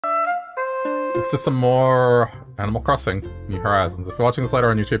It's just some more Animal Crossing New Horizons. If you're watching this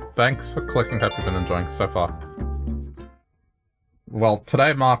later on YouTube, thanks for clicking. Hope you've been enjoying so far. Well,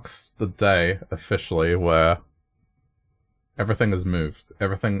 today marks the day, officially, where everything is moved.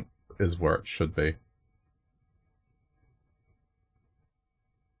 Everything is where it should be.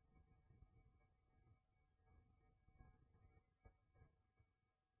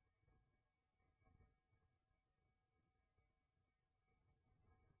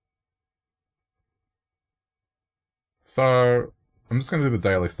 So, I'm just gonna do the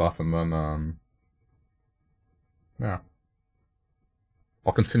daily stuff and then, yeah.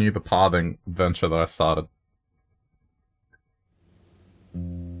 I'll continue the pathing venture that I started.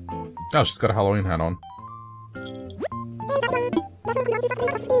 Oh, she's got a Halloween hat on.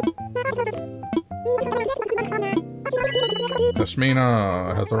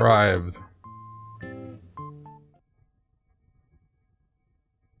 Ashmina has arrived.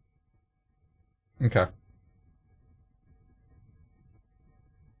 Okay.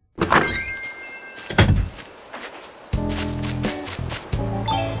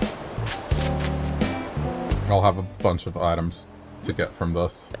 I'll have a bunch of items to get from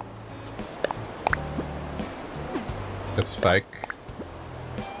this. It's fake.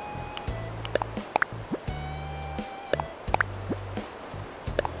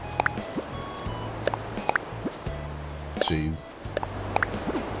 Jeez.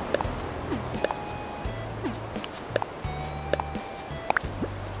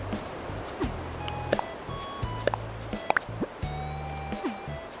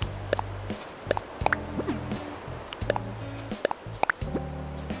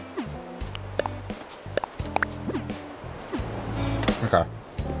 Okay.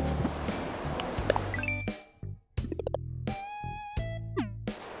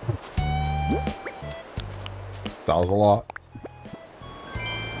 That was a lot.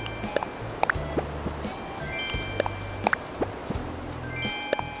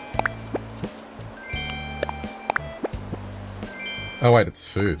 Oh wait, it's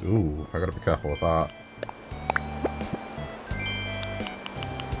food. Ooh, I gotta be careful with that.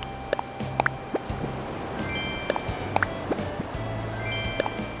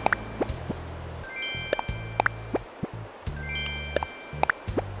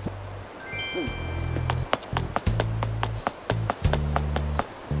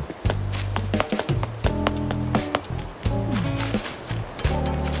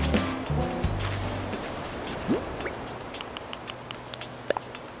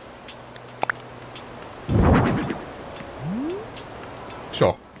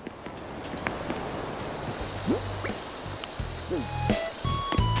 Sure.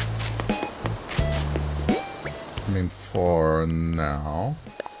 I mean, for now.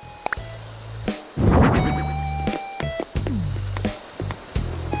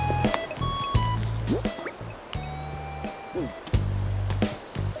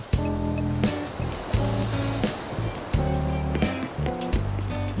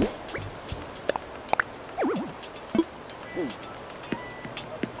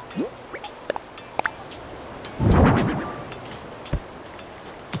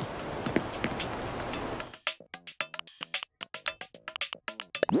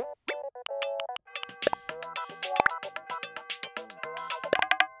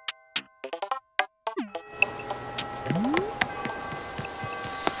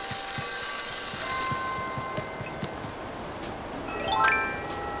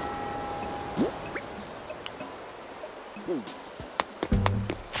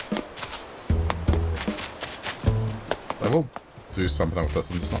 I will do something with this,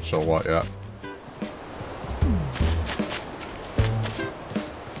 I'm just not sure what yet.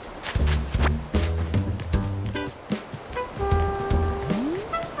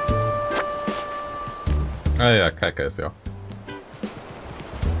 Oh yeah, KK's here.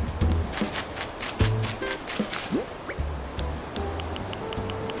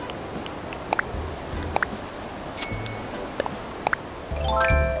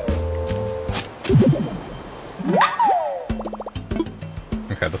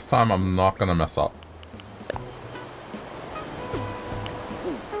 Okay, this time I'm not gonna mess up.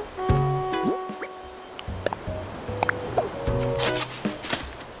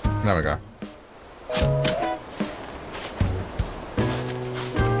 There we go.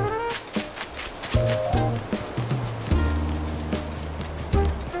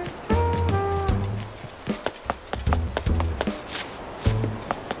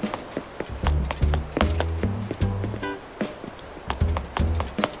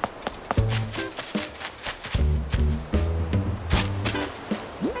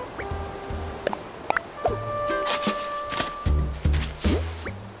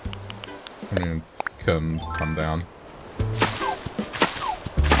 Mutants can come down.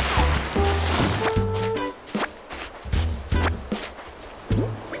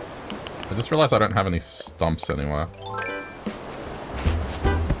 I just realized I don't have any stumps anywhere.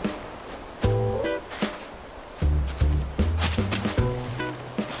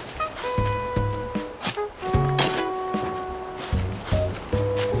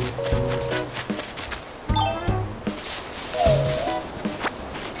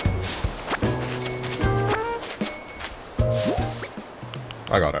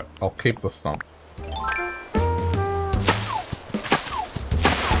 I got it. I'll keep the stump.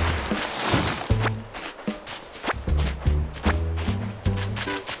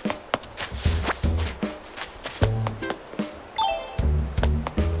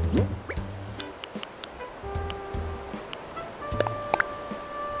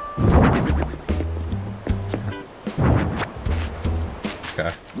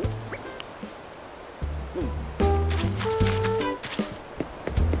 Okay.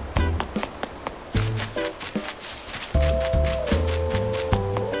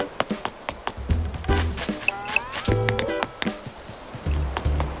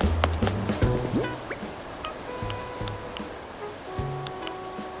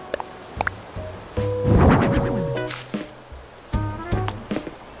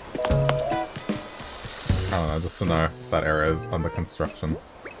 Just to know that area is under construction.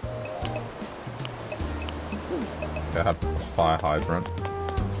 They have a fire hydrant.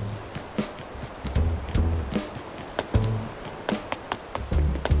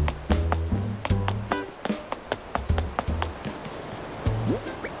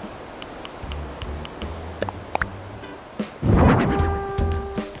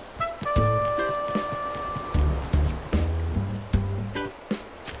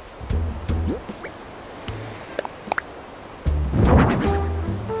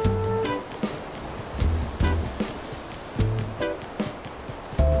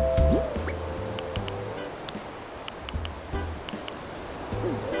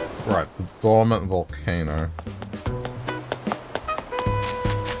 Dormant volcano.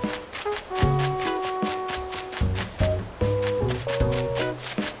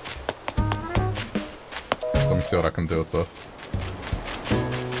 Let me see what I can do with this.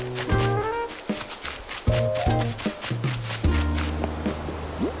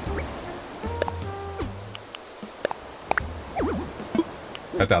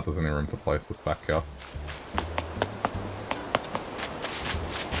 I doubt there's any room to place this back here.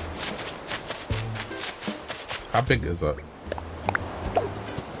 How big is it?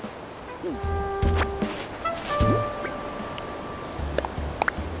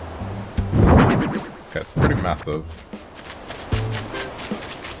 Okay, it's pretty massive.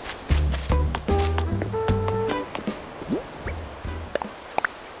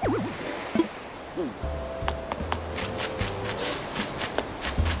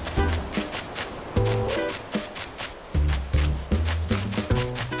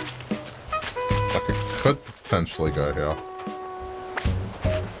 Potentially go here.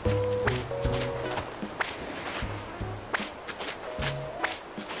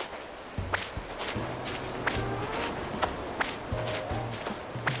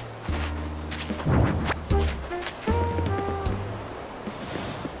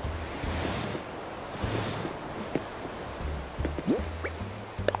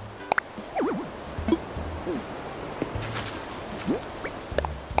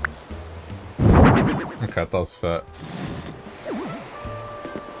 Okay, it does fit.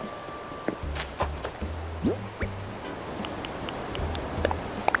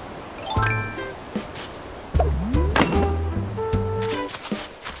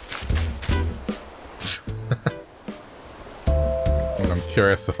 I'm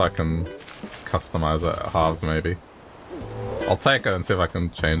curious if I can customize it at halves, maybe. I'll take it and see if I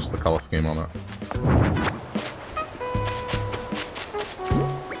can change the color scheme on it.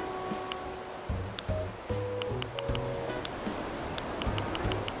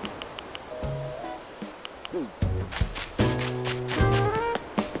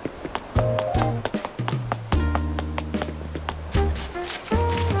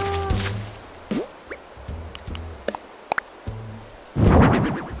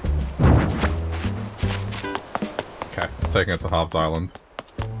 Taking it to Halves Island.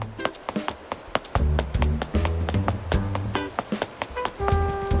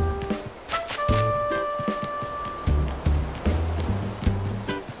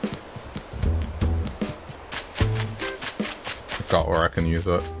 I've got where I can use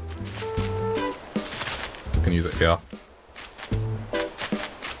it. I can use it here.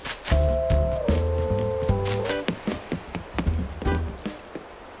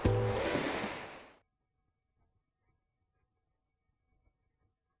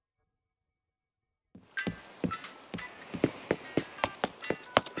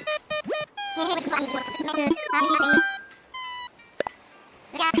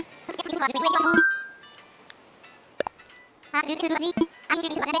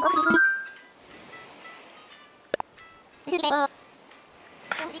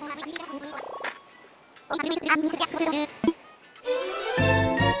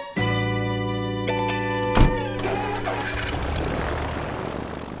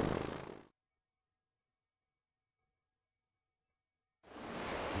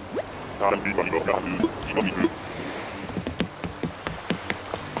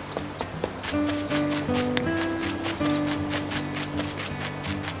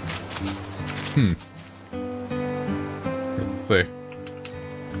 Let's see.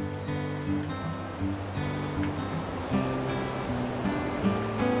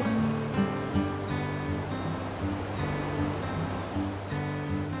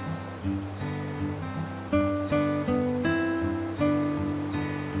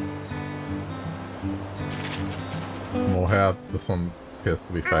 More hair. This one appears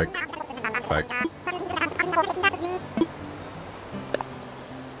to be fake. It's fake.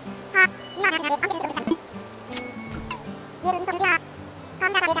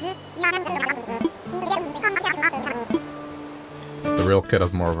 The real kid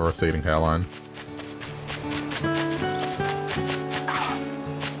has more of a receding hairline.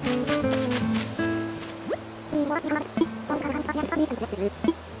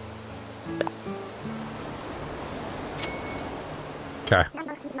 Okay.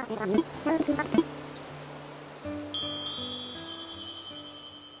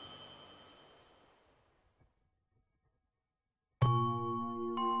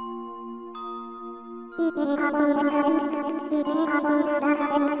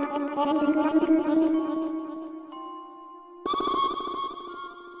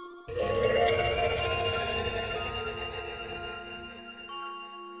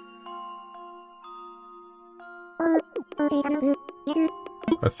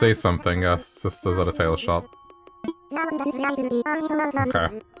 Let's say something. Yes, sisters at a tailor shop.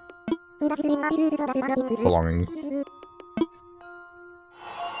 Okay. Belongings.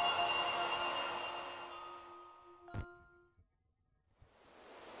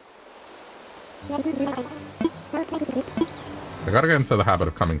 I gotta get into the habit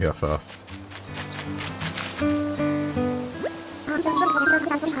of coming here first.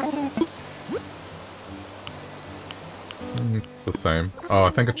 It's the same. Oh, I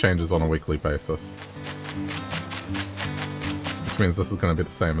think it changes on a weekly basis. Which means this is going to be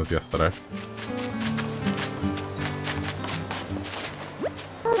the same as yesterday.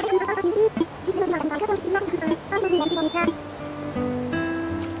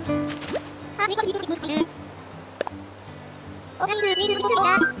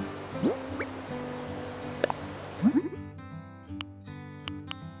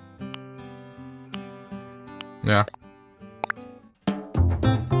 Yeah.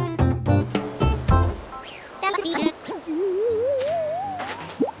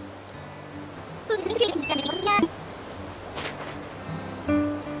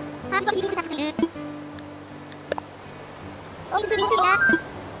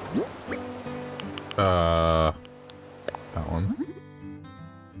 That one.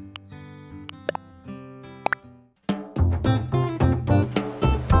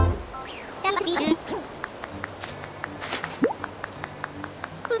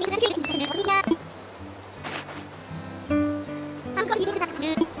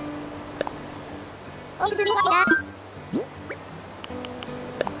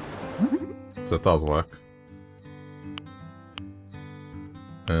 So it does work.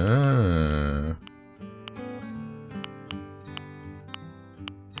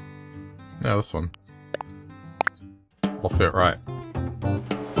 Yeah, this one. Will fit right.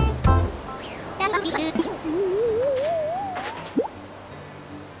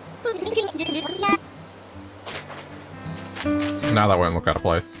 Now that won't look out of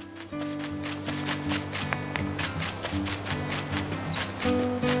place.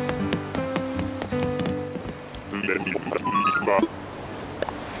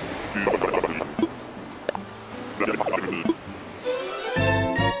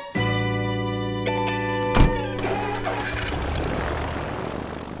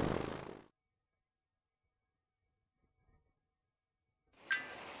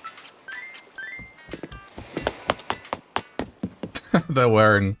 They're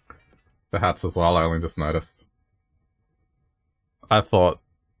wearing the hats as well, I only just noticed. I thought...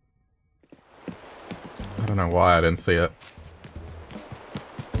 I don't know why I didn't see it.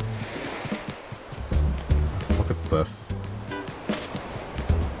 Look at this.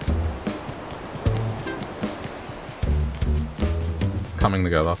 It's coming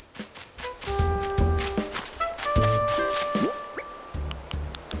together.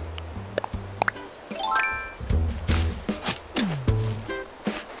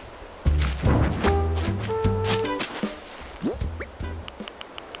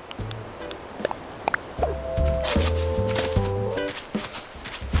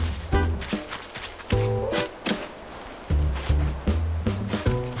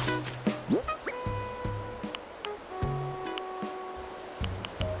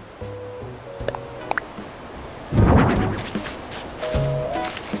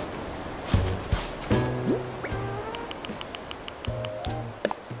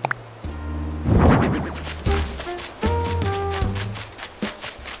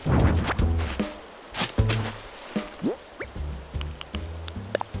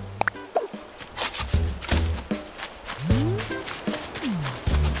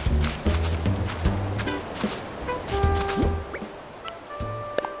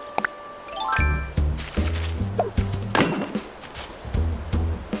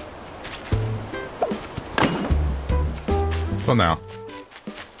 for now.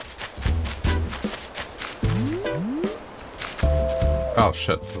 Oh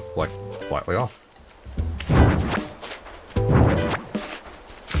shit, this is like slightly off.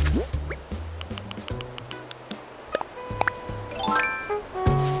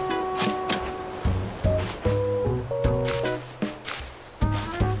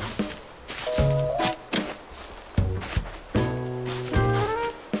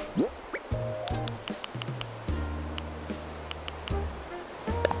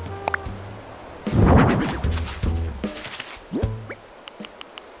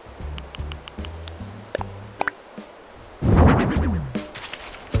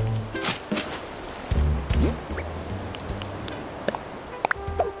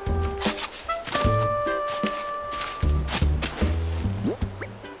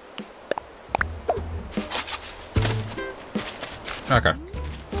 Okay.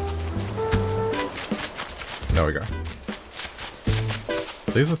 There we go.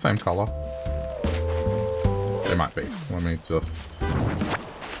 These are the same color? They might be. Let me just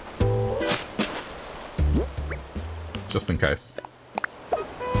in case.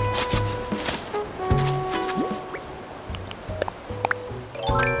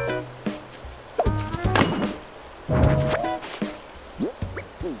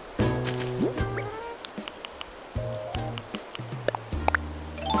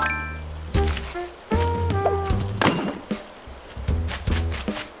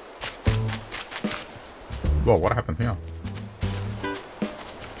 Whoa, what happened here?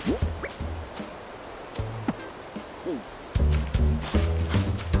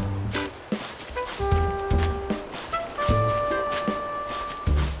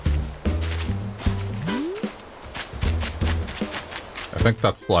 I think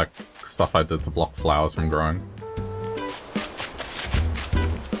that's like stuff I did to block flowers from growing.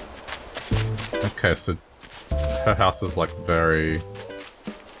 Okay, so her house is like very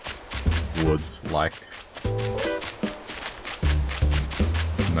wood-like.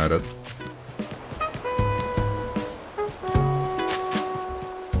 Noted.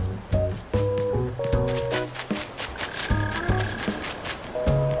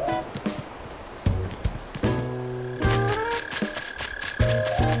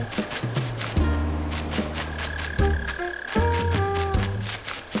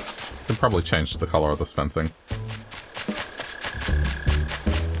 Could probably change the color of this fencing.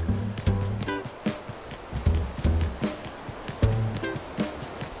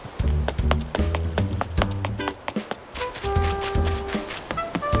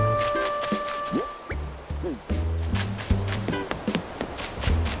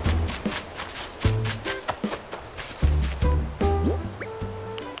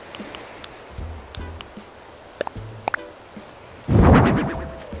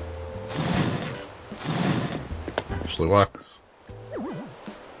 Works.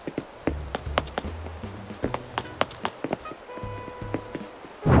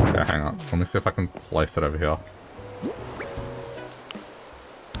 Okay, hang on. Let me see if I can place it over here.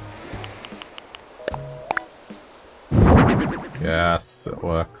 Yes, it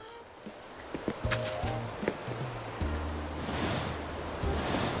works.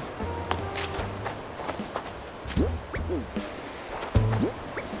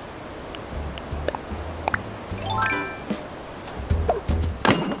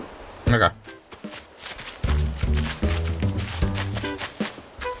 Okay.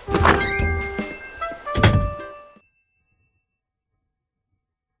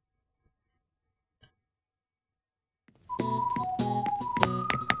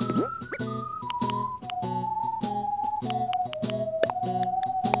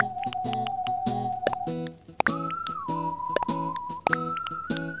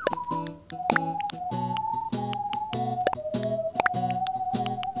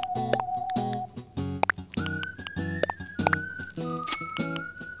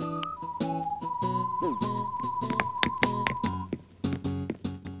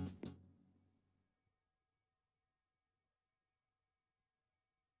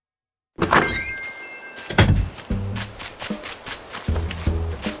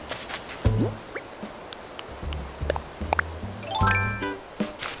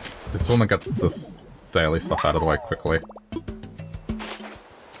 Just want to get this daily stuff out of the way quickly.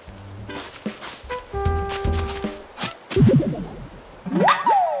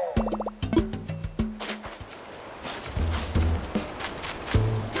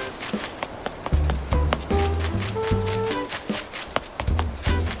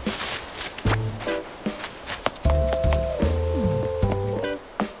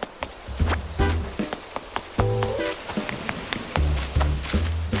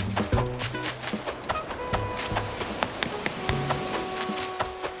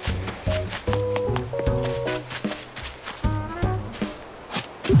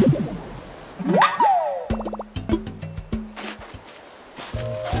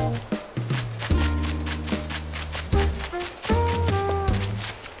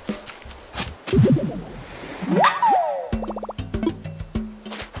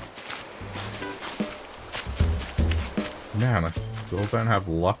 Man, I still don't have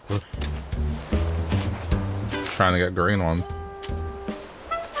luck with trying to get green ones.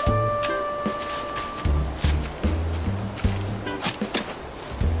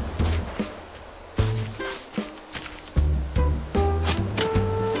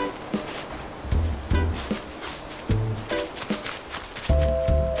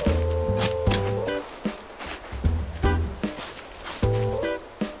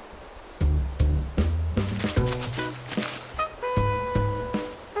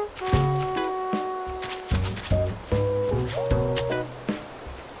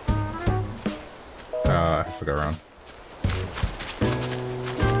 I have to go around.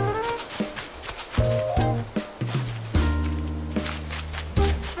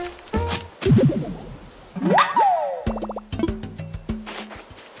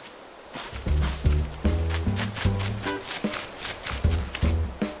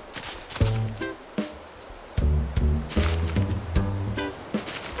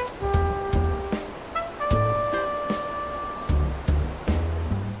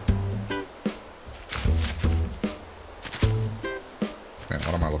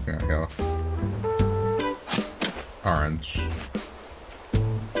 What am I looking at here? Orange.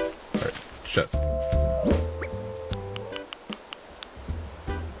 Wait, shit.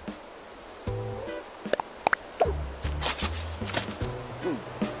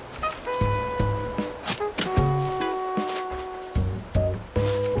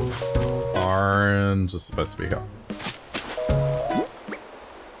 Orange is supposed to be here.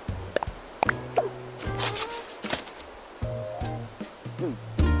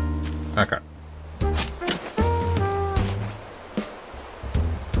 Okay. I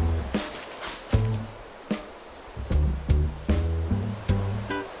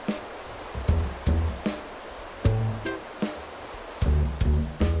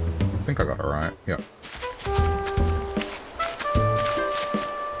think I got it right. Yep.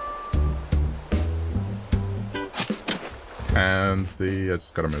 And see, I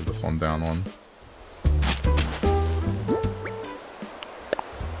just gotta move this one down one.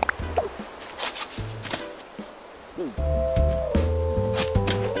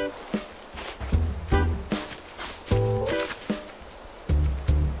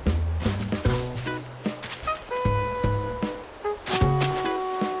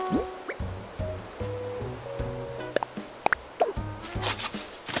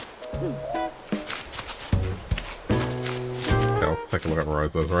 Take a look at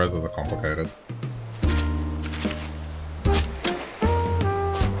roses. Roses are complicated.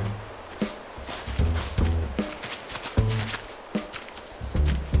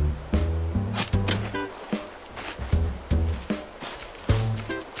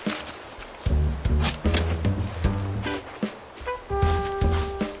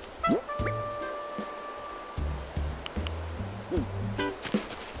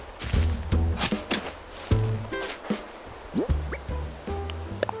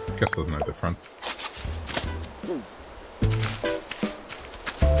 Guess there's no difference.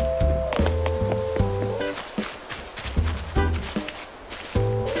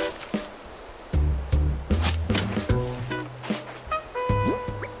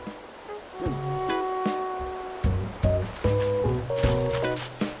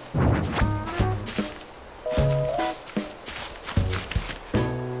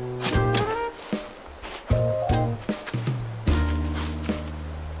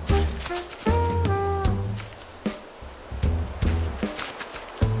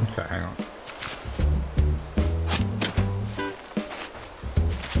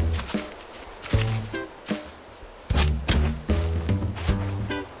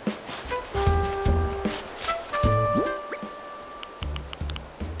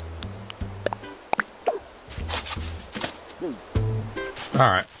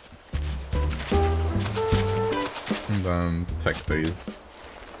 Alright. And then take these.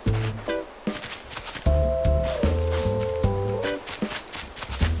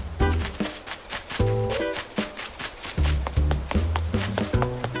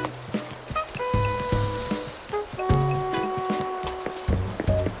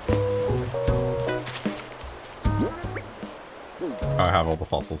 I have all the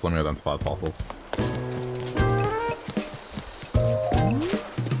fossils. Let me identify the fossils.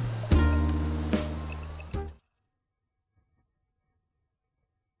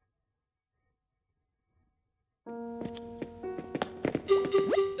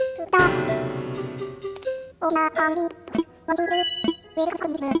 Hola, Andy. 1, 2, 3.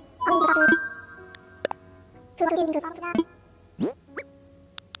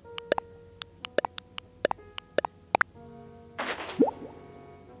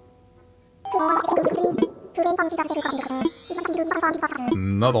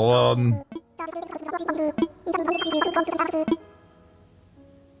 Another one.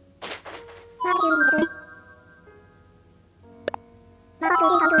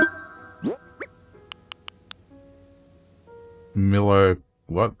 Milo,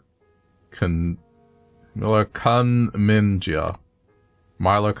 what? Milo Minjia.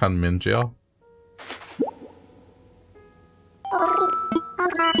 Milo Minjia?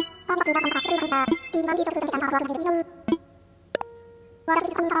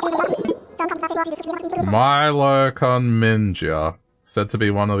 Milo Minjia, said to be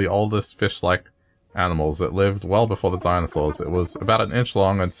one of the oldest fish-like animals that lived well before the dinosaurs. It was about an inch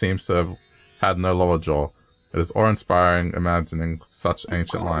long and seems to have had no lower jaw. It is awe-inspiring imagining such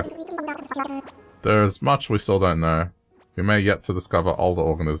ancient life. There is much we still don't know. We may yet to discover older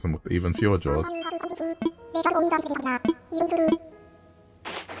organisms with even fewer jaws.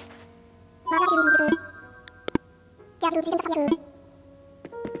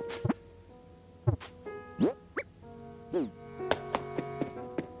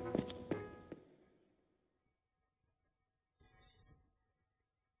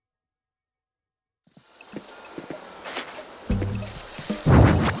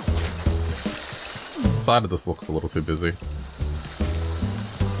 Decided this looks a little too busy.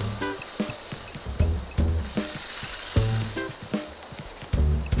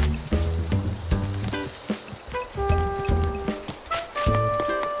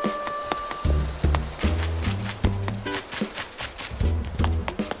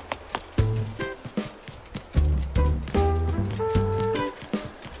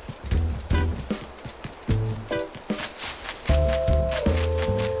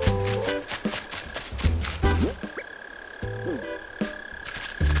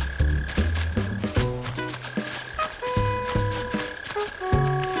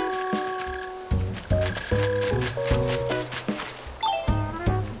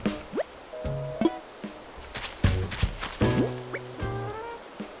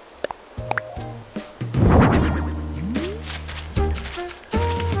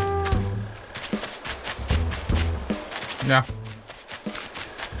 Yeah.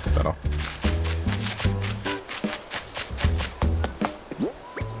 It's better.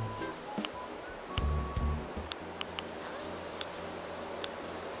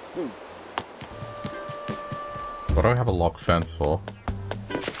 What do I have a lock fence for?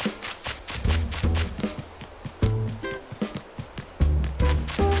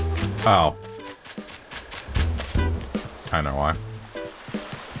 Oh. I know why.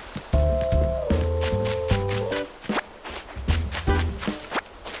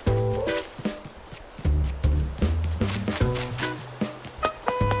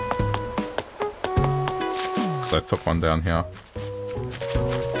 I took one down here.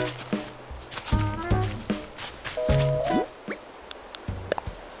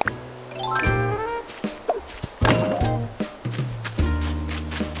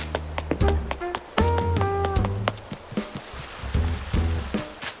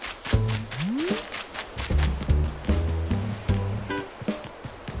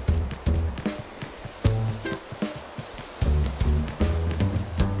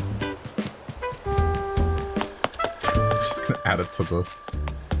 Add it to this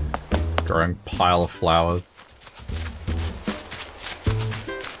growing pile of flowers.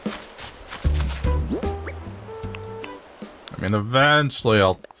 I mean, eventually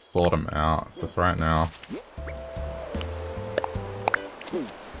I'll sort them out. It's just right now.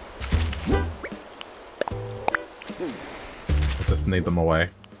 I just need them away.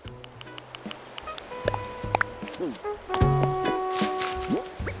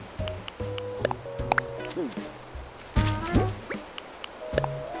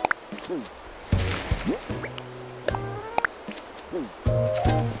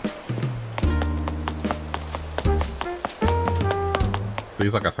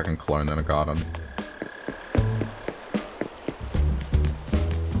 These, I guess I can clone in a garden.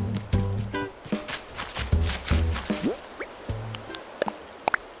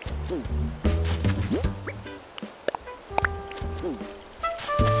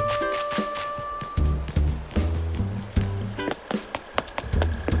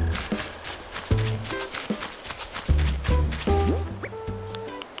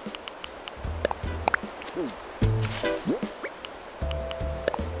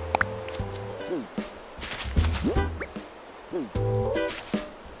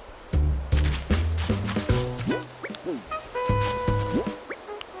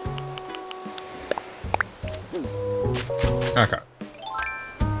 Okay.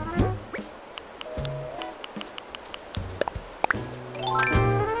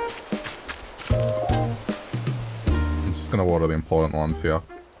 I'm just gonna water the important ones here.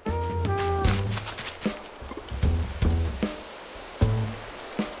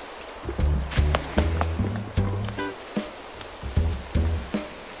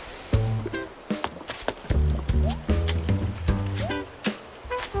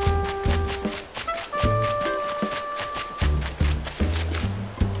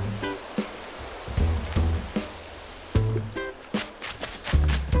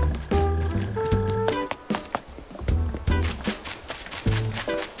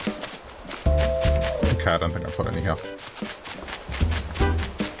 I don't think I put any here.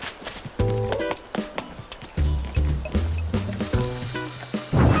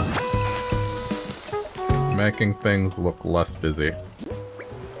 Making things look less busy.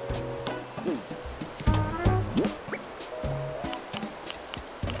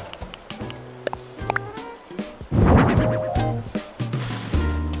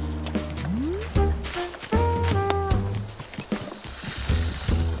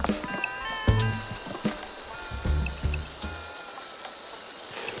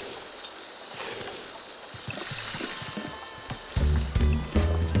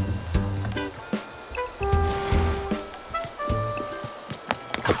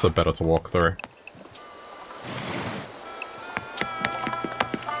 So better to walk through.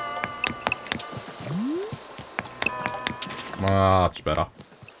 Much better.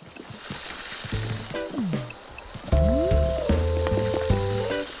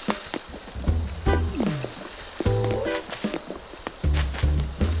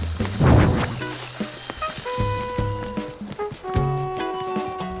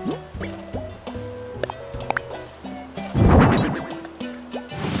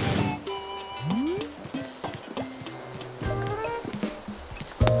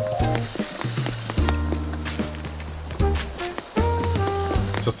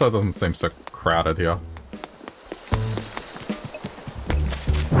 Just so it doesn't seem so crowded here.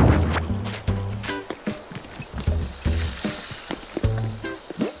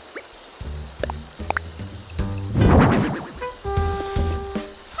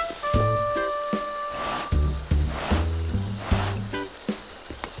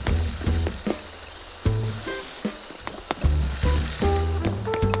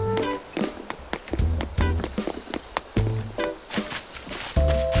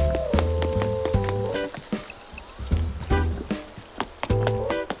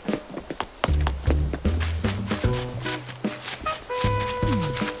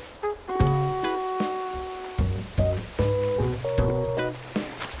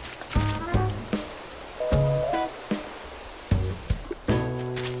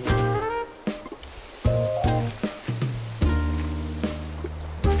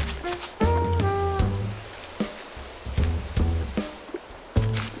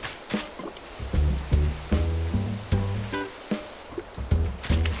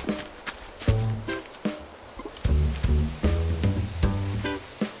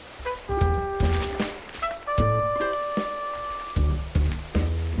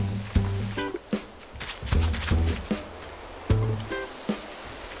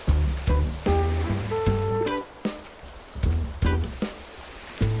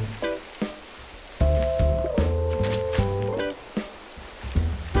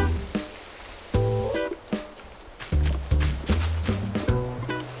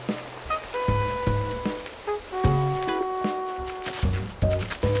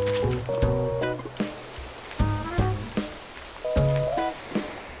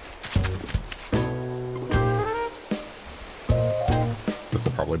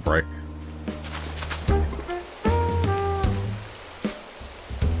 Break.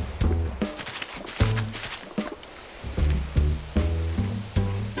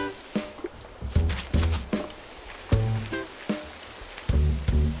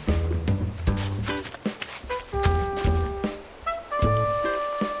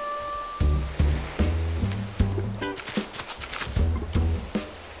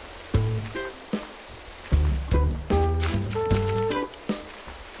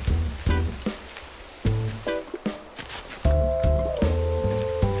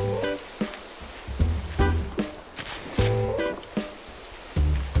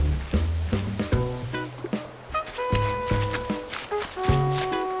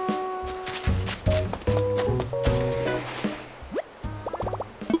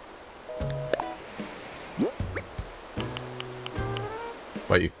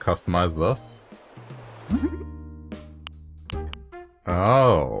 Wait, you customize this?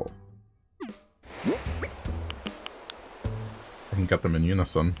 Oh. can get them in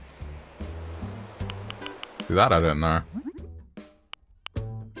unison. See, that I didn't know.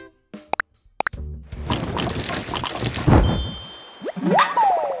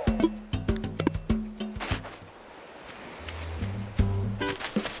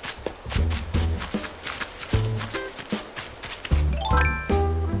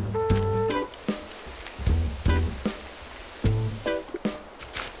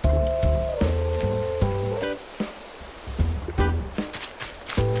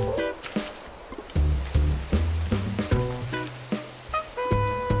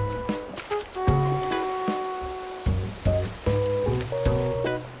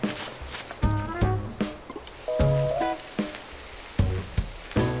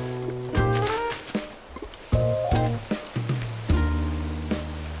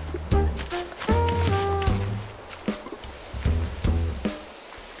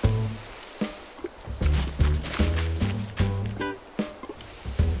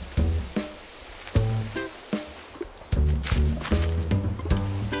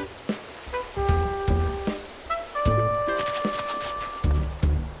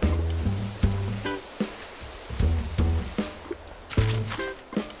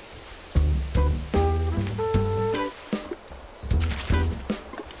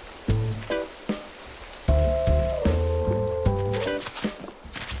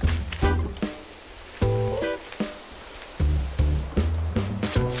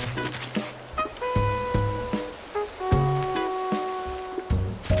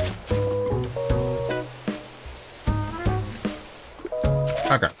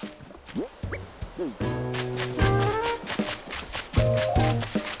 Okay. I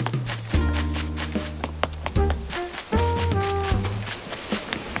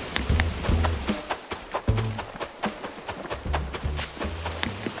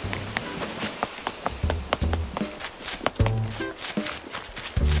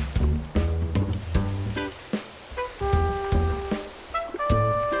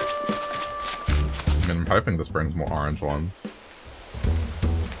mean, I'm hoping this brings more orange ones.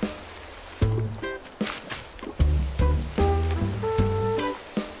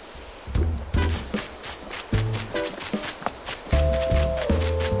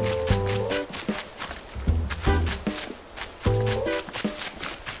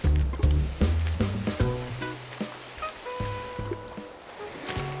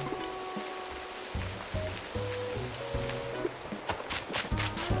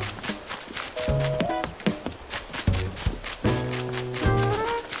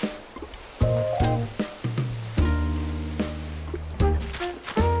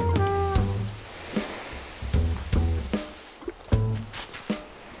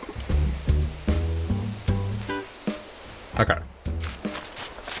 Okay.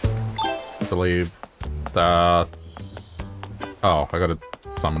 I believe that's... Oh, I gotta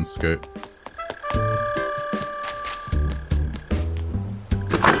summon Scoot.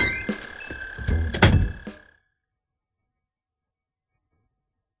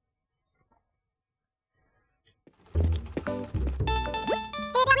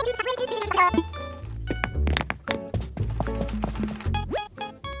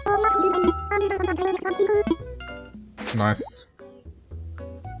 Nice.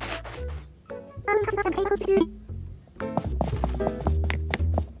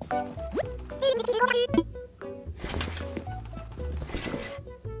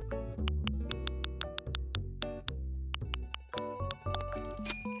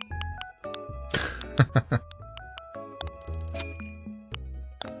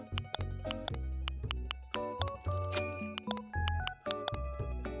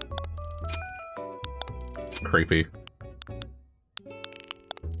 Creepy.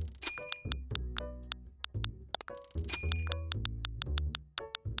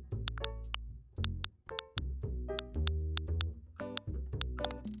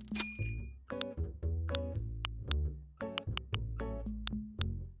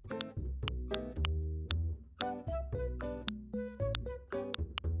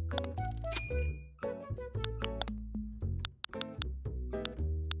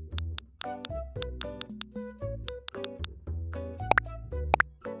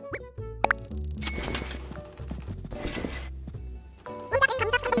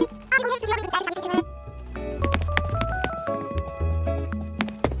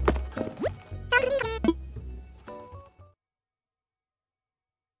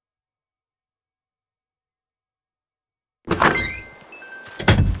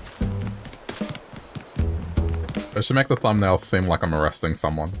 I should make the thumbnail seem like I'm arresting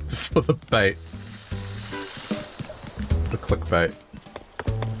someone, just for the bait. The clickbait.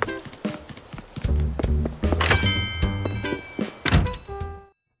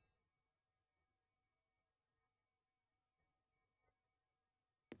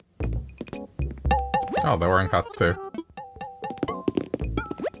 Oh, they're wearing hats too.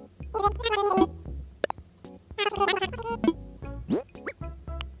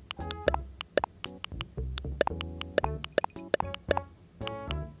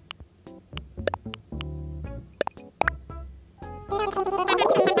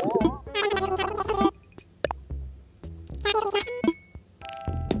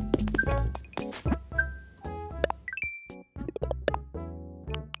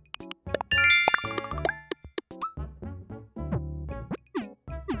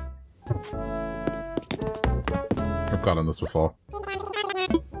 I've gotten this before.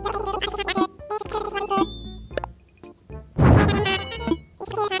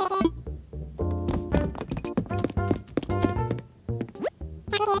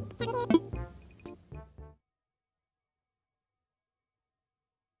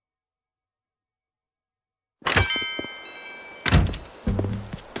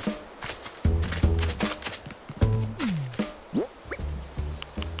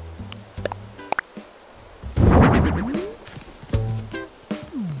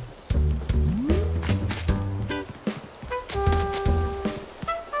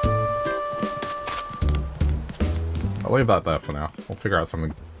 I'll leave that there for now. We'll figure out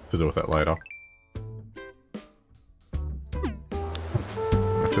something to do with it later.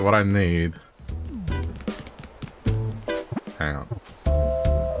 Let's see what I need. Hang on.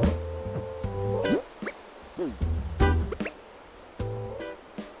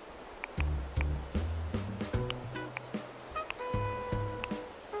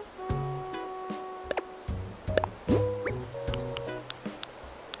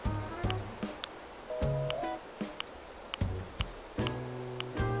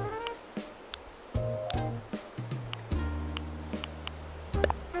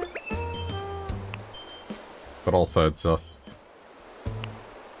 But also just...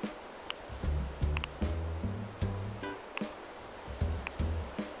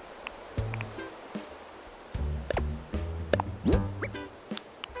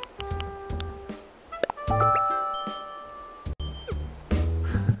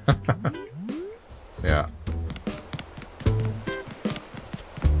 yeah.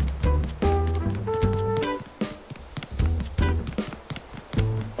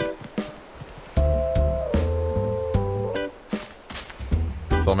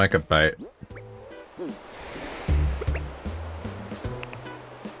 So I'll make a bait.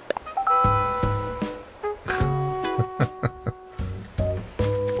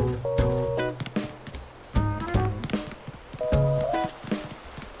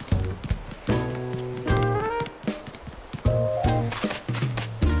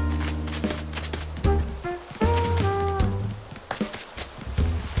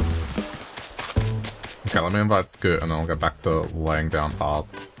 Okay, let me invite Scoot and then I'll get back to laying down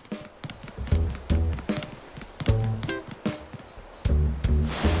paths.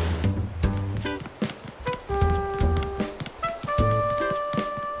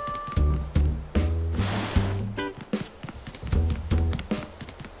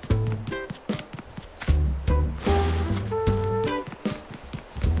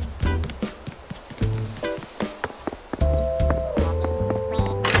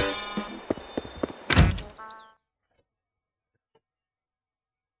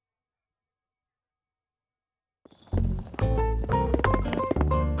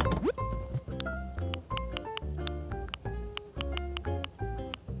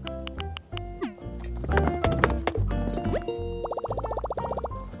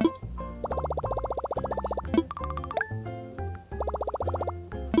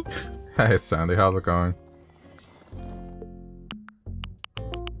 Hey Sandy, how's it going?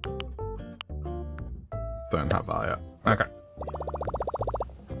 Don't have that yet. Okay.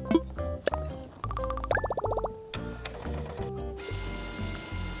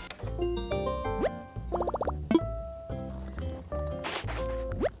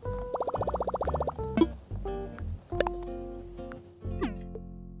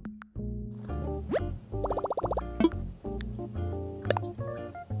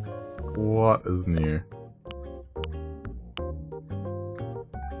 What is new?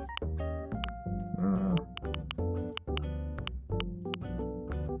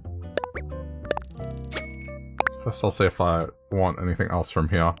 First I'll see if I want anything else from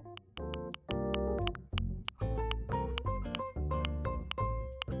here.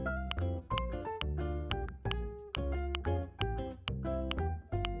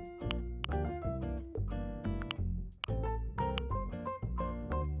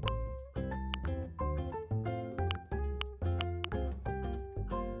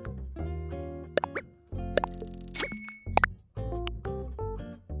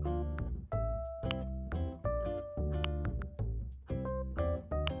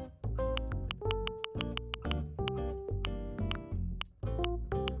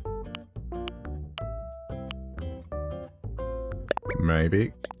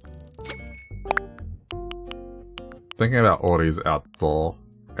 Maybe. Thinking about Audie's outdoor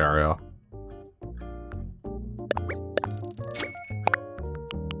area.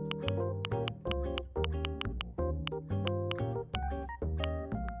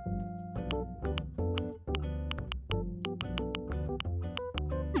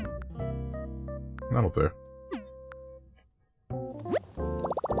 That'll do.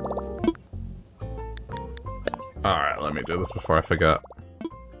 Alright, let me do this before I forget.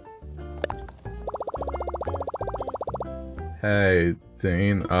 Hey,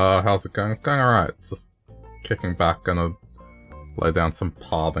 Dean. How's it going? It's going alright. Just kicking back, gonna lay down some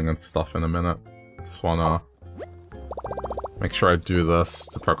pathing and stuff in a minute. Just wanna make sure I do this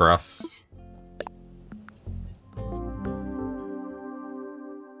to progress.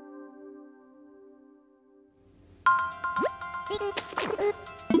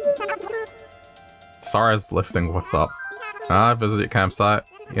 Sara's lifting, what's up? Visit your campsite?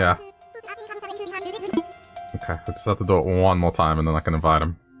 Yeah. Okay, I just have to do it one more time and then I can invite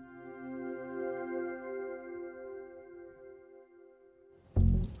him.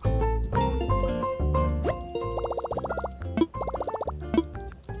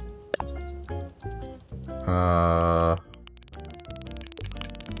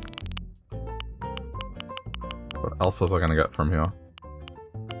 What else was I gonna get from here?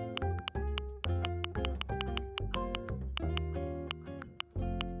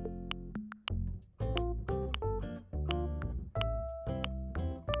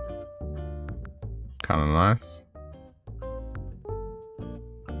 Kind of nice.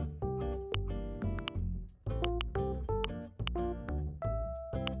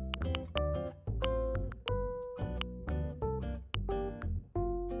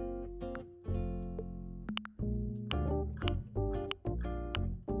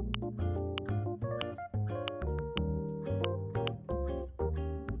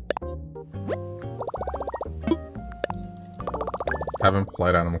 Haven't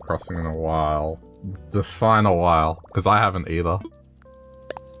played Animal Crossing in a while. Define a while, because I haven't either.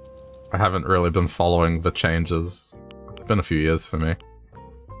 I haven't really been following the changes. It's been a few years for me.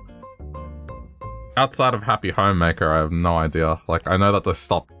 Outside of Happy Homemaker, I have no idea. Like, I know that they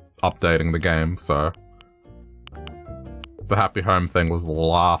stopped updating the game, so... The Happy Home thing was the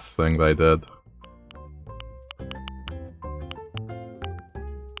last thing they did.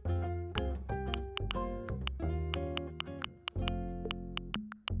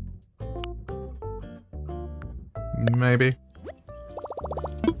 Maybe.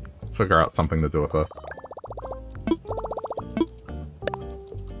 Figure out something to do with this.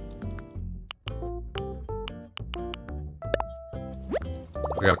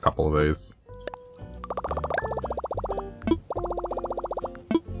 We got a couple of these.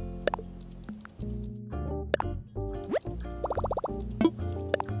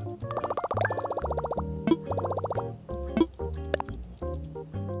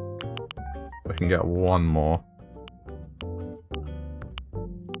 We can get one more.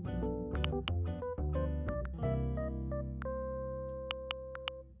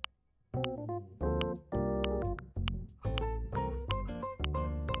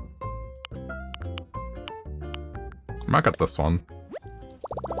 Might get this one.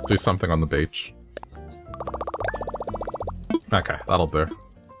 Do something on the beach. Okay, that'll do.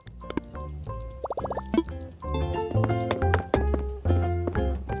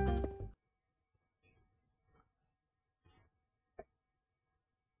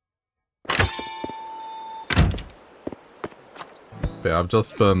 Yeah, I've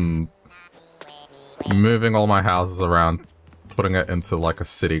just been moving all my houses around, putting it into like a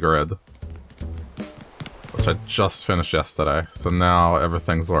city grid. Which I just finished yesterday, so now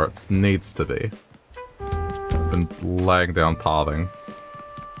everything's where it needs to be. I've been laying down pathing.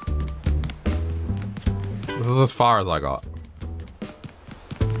 This is as far as I got.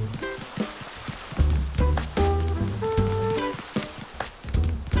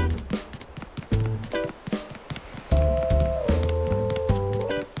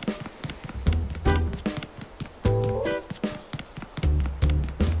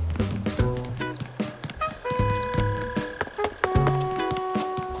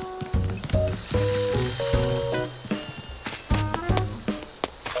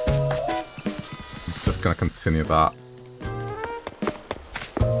 Gonna continue that.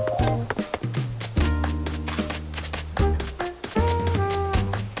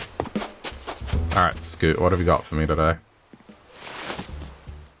 Alright, Scoot, what have you got for me today?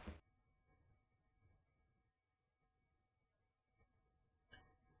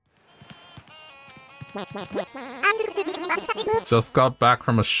 Just got back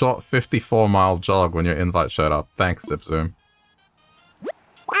from a short 54-mile jog when your invite showed up. Thanks, Zipzoom.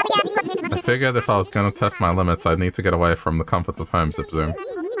 figured if I was gonna test my limits, I'd need to get away from the comforts of home, Zip Zoom.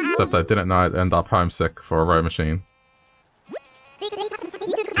 Except I didn't know I'd end up homesick for a row machine.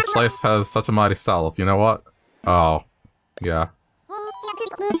 This place has such a mighty style, you know what? Oh, yeah.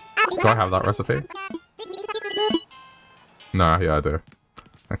 Do I have that recipe? No, yeah, I do.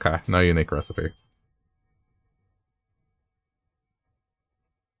 Okay, no unique recipe.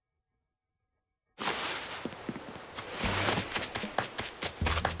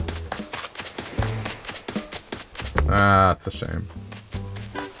 Ah, that's a shame.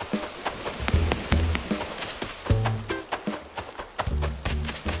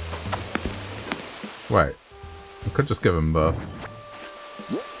 Wait, I could just give him this.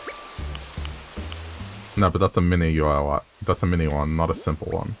 No, but that's a mini UI. That's a mini one, not a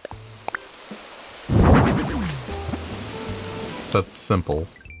simple one. Said simple.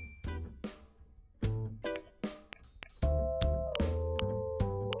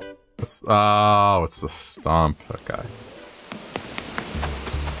 It's oh, it's the stomp. Okay.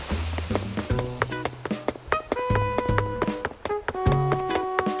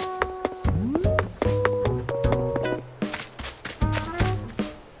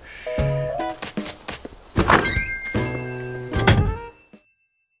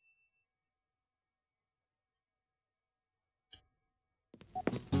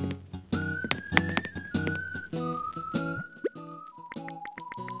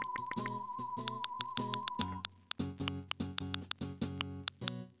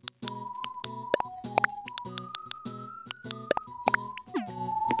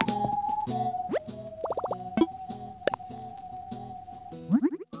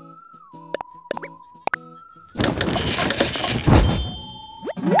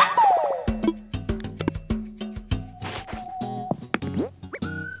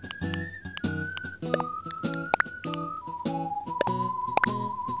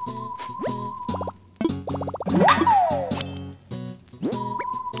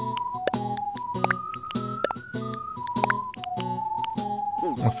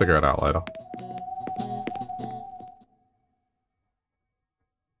 I'll figure it out later.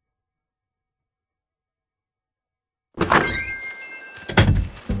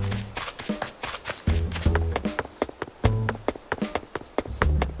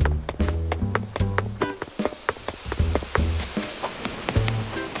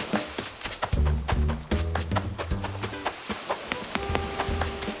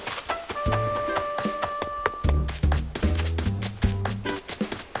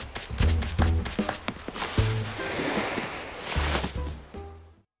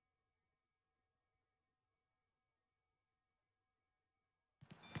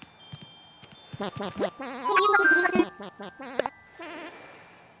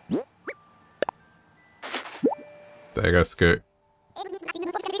 There you go, Scoot.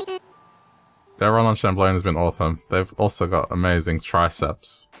 Their run on Champlain has been awesome. They've also got amazing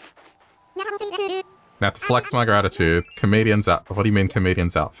triceps. Now to flex my gratitude, comedian's outfit. What do you mean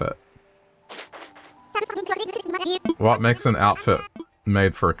comedian's outfit? What makes an outfit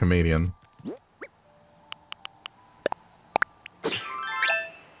made for a comedian?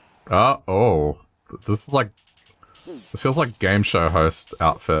 Oh. This is like... This feels like game show host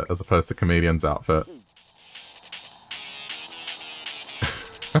outfit as opposed to comedian's outfit.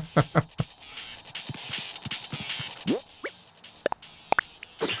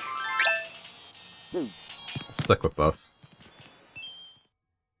 Stick with this.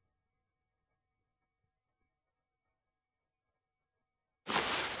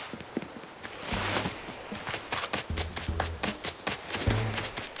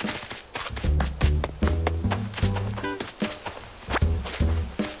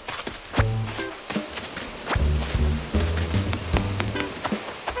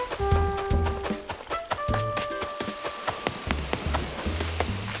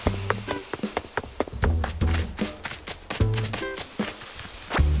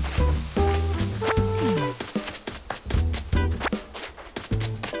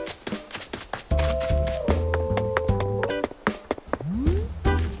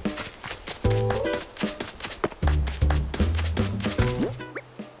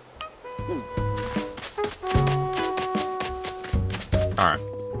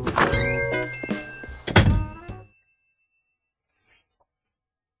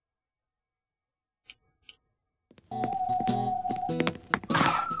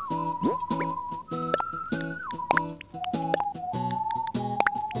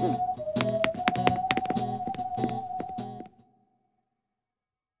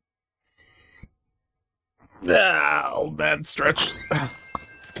 Old man stretch.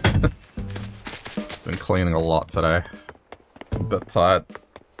 Been cleaning a lot today. A bit tired.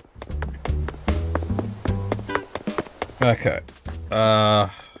 Okay. I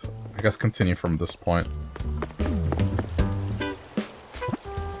guess continue from this point.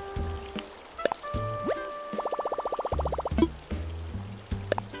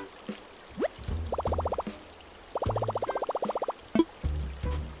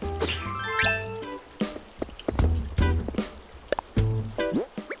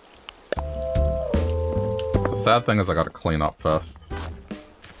 The sad thing is I gotta clean up first.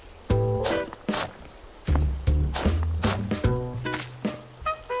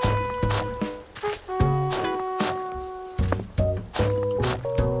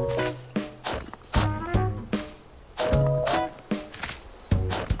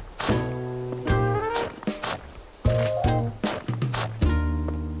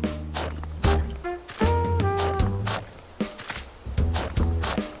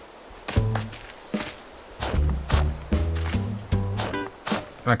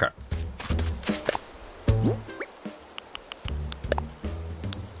 Okay.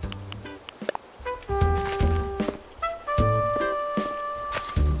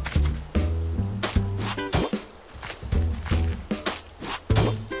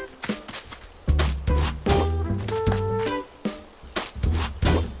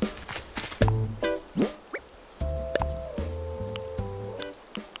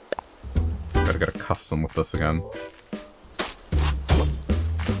 Gotta get accustomed with this again.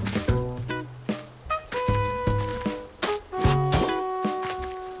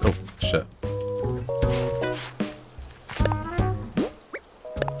 Shit.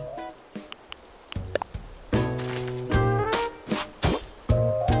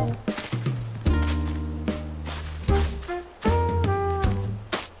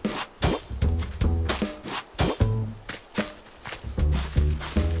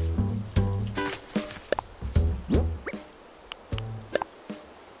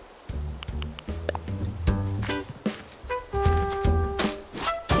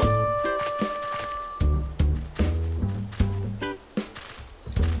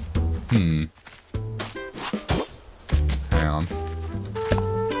 Hang on.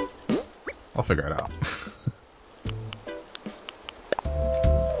 I'll figure it out.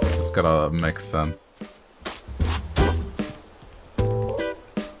 It's just gotta make sense.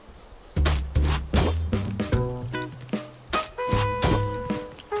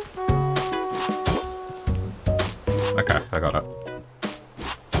 Okay, I got it.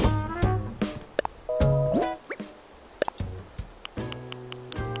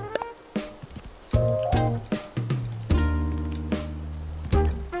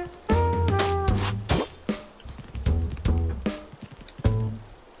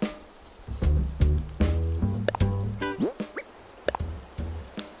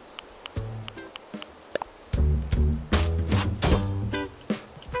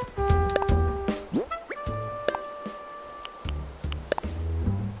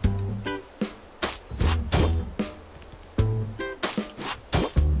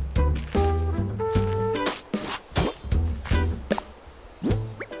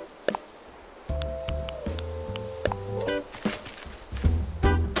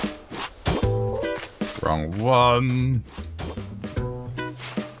 Wrong one.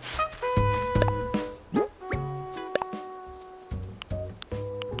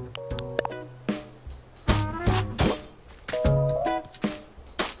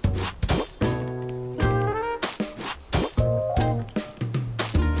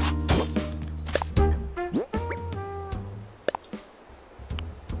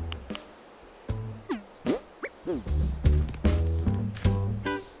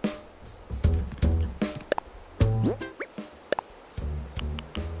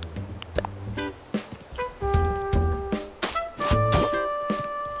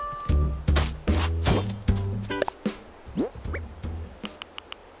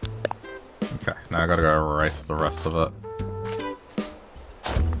 Okay, now I gotta go erase the rest of it.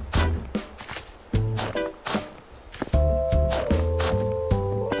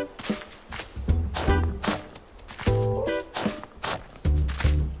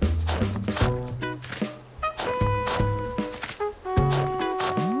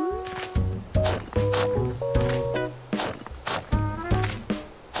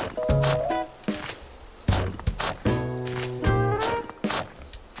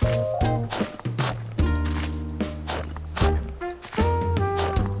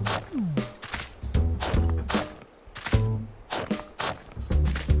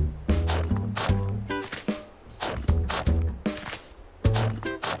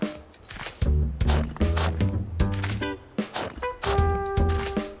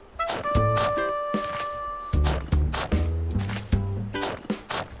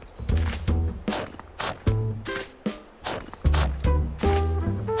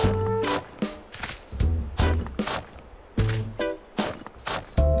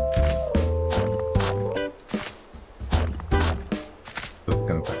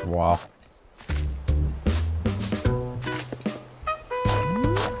 gonna take a while.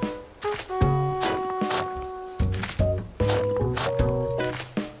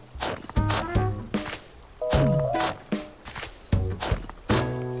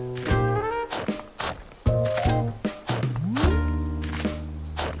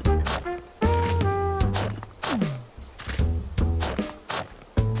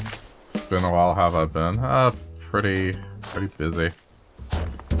 Been a while. How have I been? Pretty busy.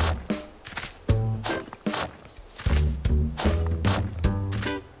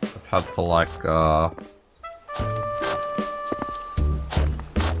 I've had to like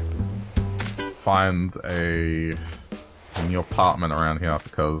find a new apartment around here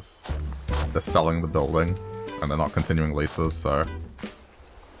because they're selling the building and they're not continuing leases, so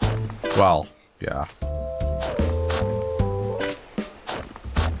well, yeah.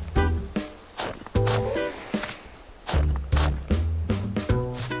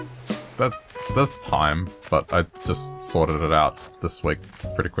 There's time, but I just sorted it out this week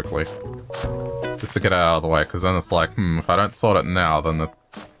pretty quickly. Just to get it out of the way, because then it's like, if I don't sort it now, then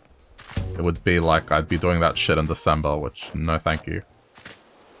it would be like I'd be doing that shit in December, which, no thank you.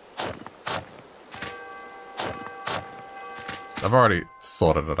 I've already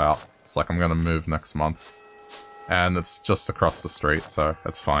sorted it out. It's like I'm gonna move next month. And it's just across the street, so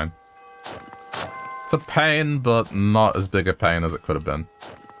it's fine. It's a pain, but not as big a pain as it could have been.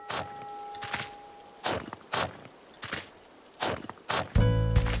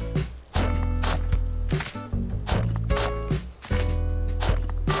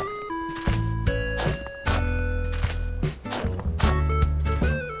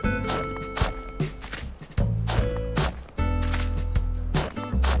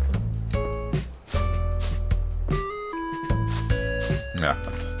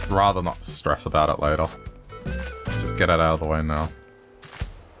 Rather not stress about it later. Just get it out of the way now.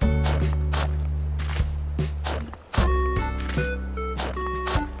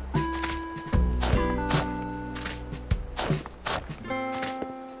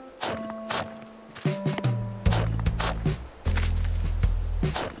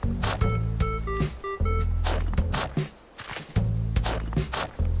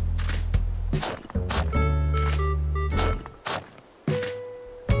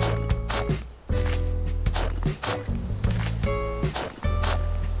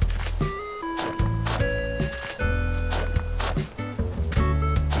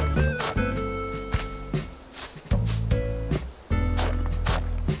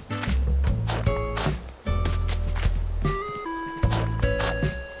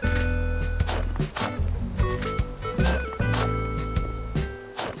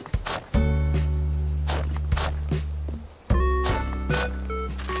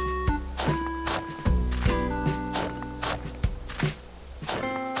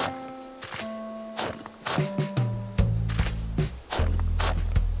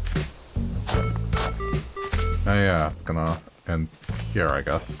 Oh yeah, it's gonna end here, I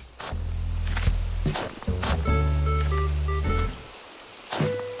guess.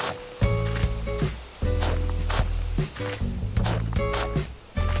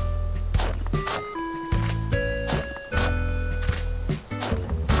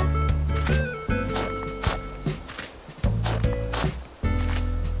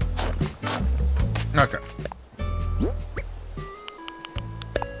 Okay.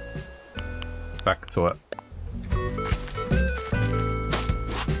 Back to it.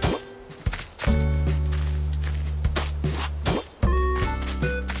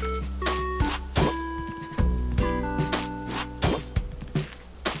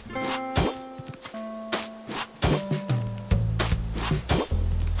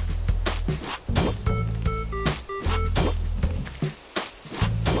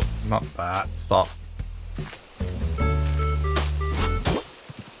 Not that. Stop.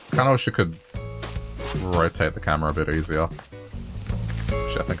 Kinda wish you could rotate the camera a bit easier.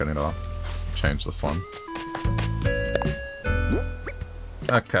 Actually, I think I need to change this one.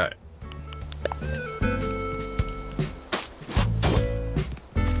 Okay.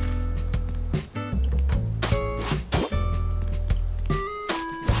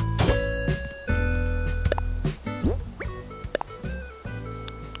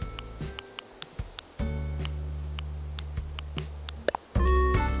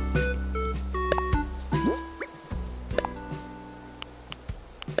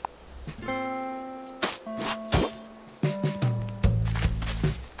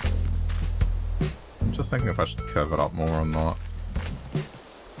 Thinking if I should curve it up more or not.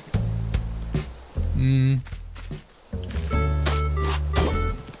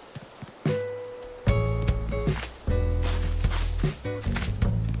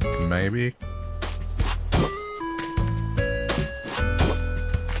 maybe?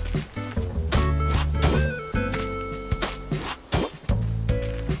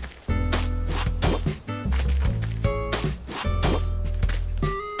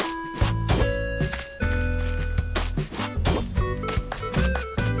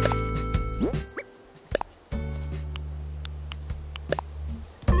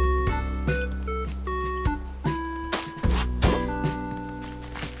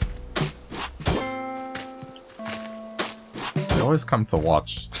 Always come to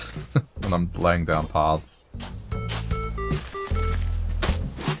watch when I'm laying down paths.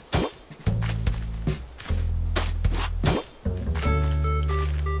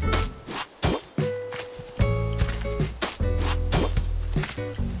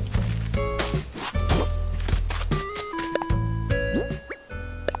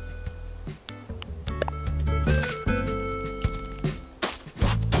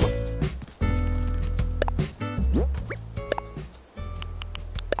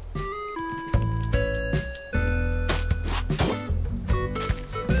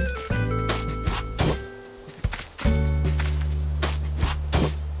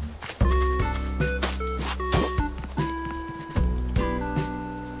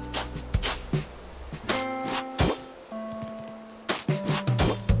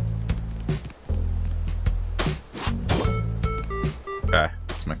 Okay,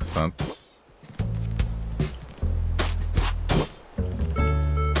 this makes sense.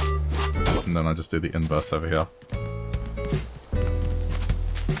 And then I just do the inverse over here.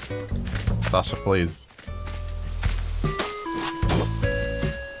 Sasha, please.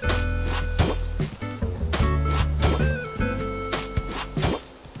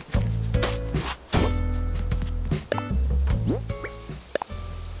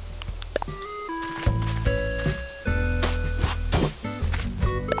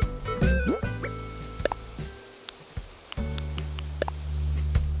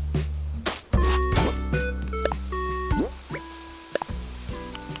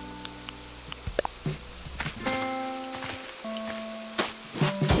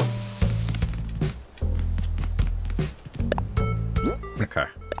 Okay.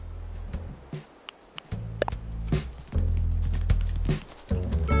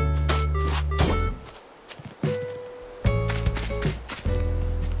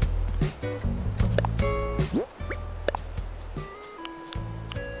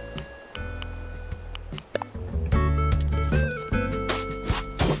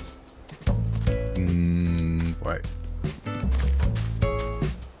 Wait.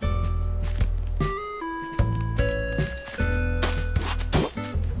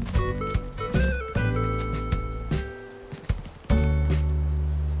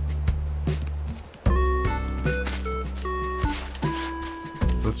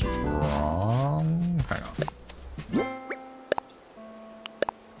 Is this wrong? Hang on.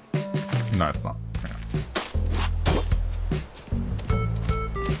 No, it's not. Hang on.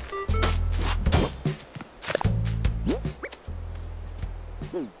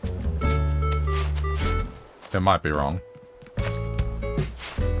 It might be wrong.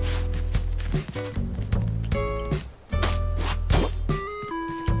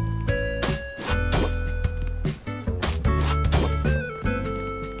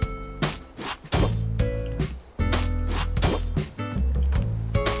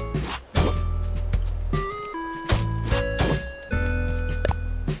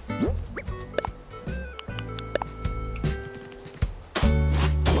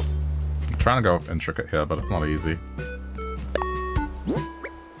 Trying to go intricate here, but it's not easy.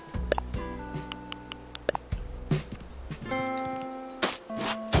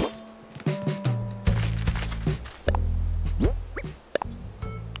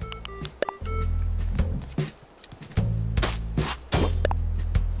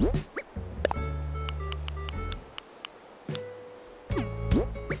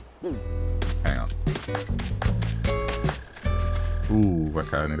 Hang on. Ooh,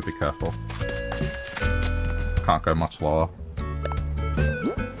 okay, I need to be careful. Can't go much lower.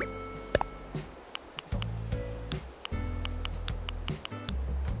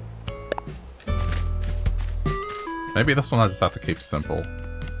 Maybe this one I just have to keep simple.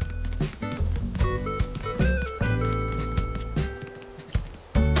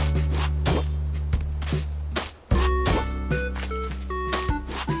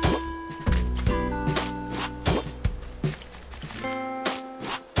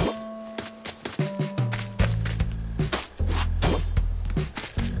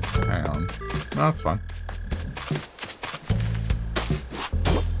 No, that's fine.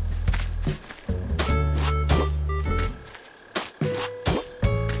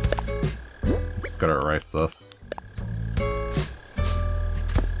 gotta erase this.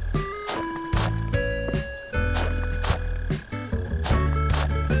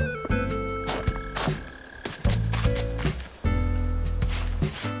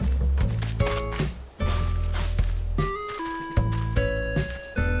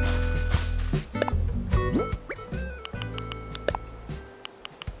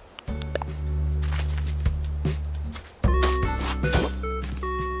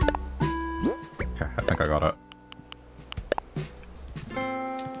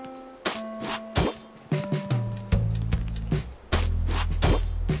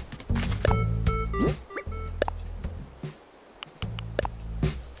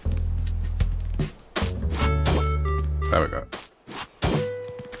 There we go.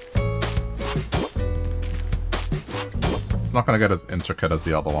 It's not gonna get as intricate as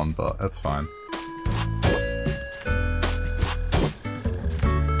the other one, but it's fine.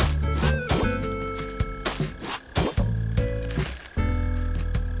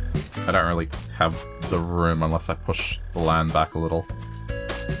 I don't really have the room unless I push the land back a little.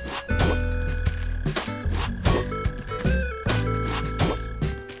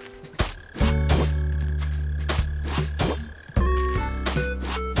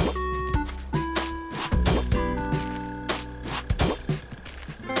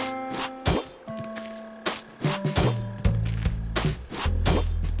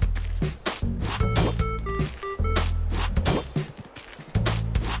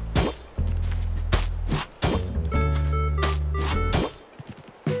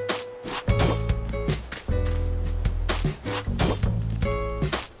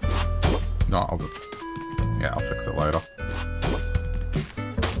 No, I'll just... yeah, I'll fix it later.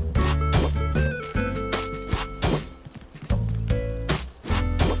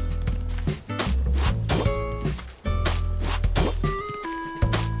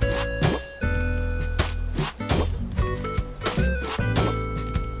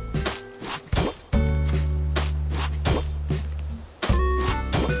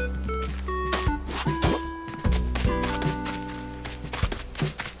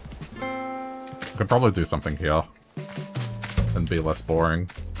 Could probably do something here and be less boring.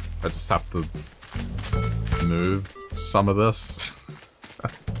 I just have to move some of this.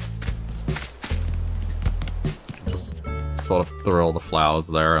 Just sort of throw all the flowers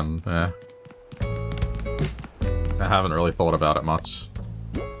there and I haven't really thought about it much.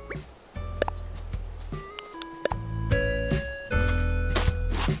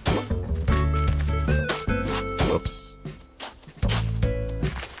 Oops.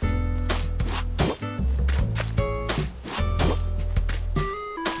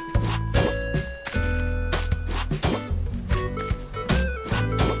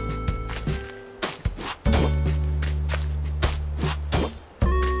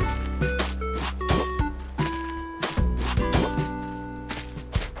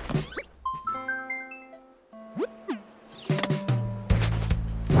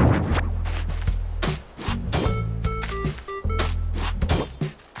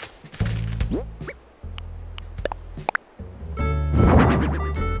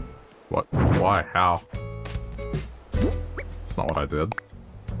 Why? How? That's not what I did.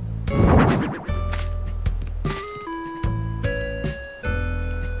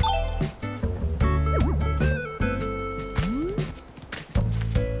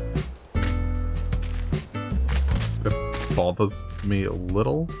 It bothers me a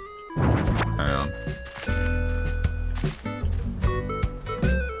little. Hang on.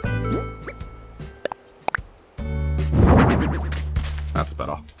 That's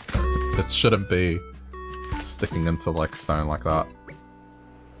better. It shouldn't be sticking into, like, stone like that.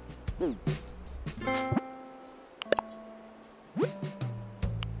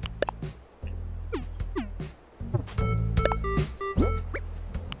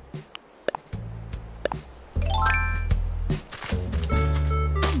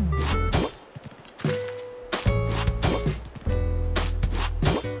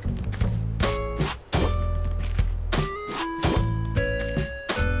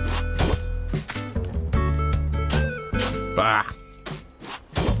 Bah.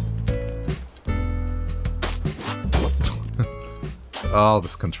 Oh,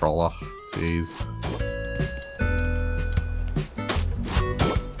 this controller. Jeez.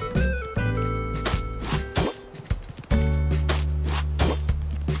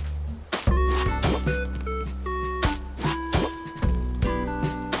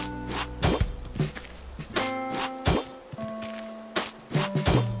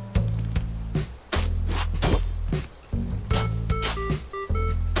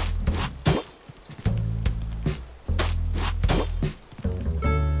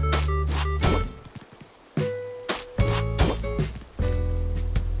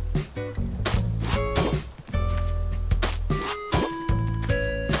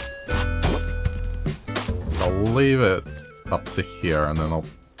 leave it up to here and then I'll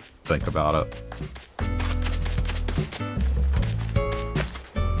think about it.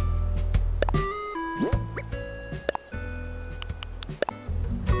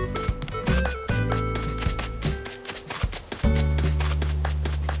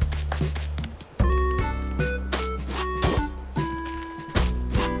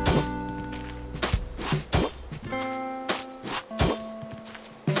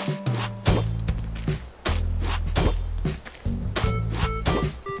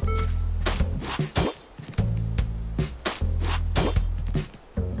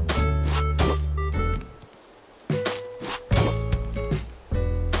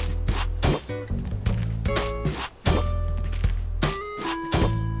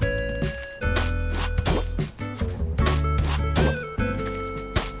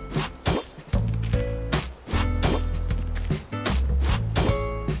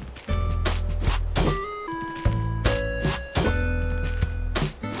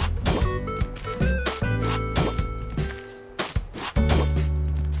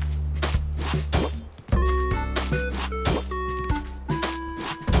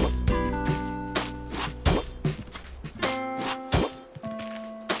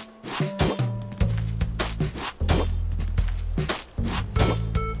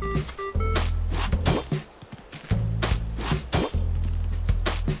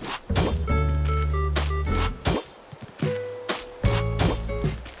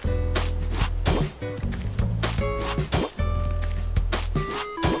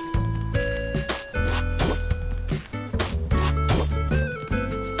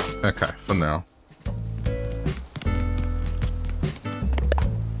 Okay, for now.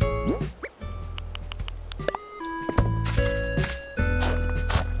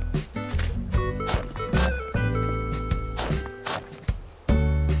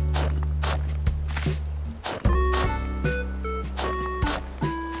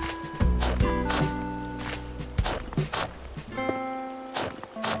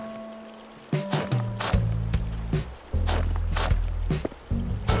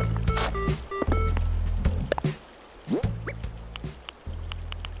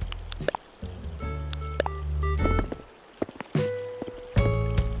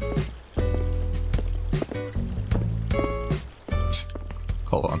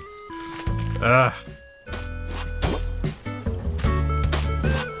 Hold on.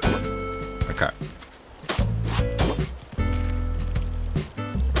 Okay.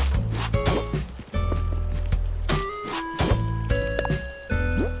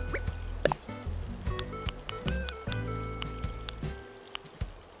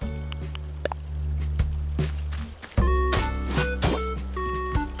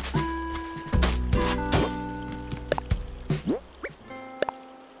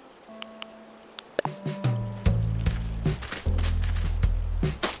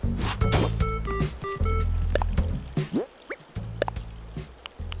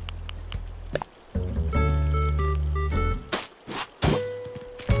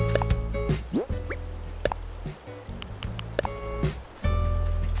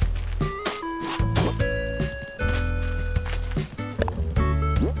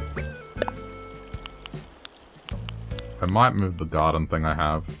 I might move the garden thing I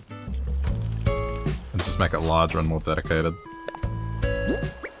have and just make it larger and more dedicated.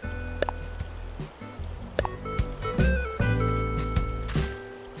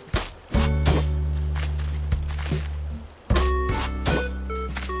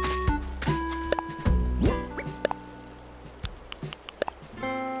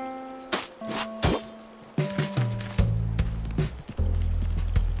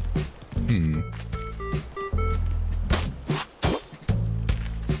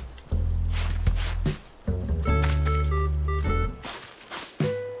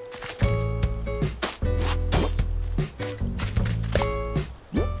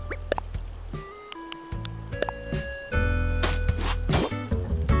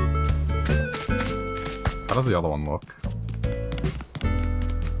 How does the other one look?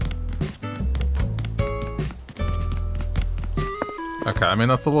 Okay, I mean,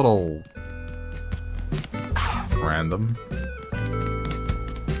 that's a little random.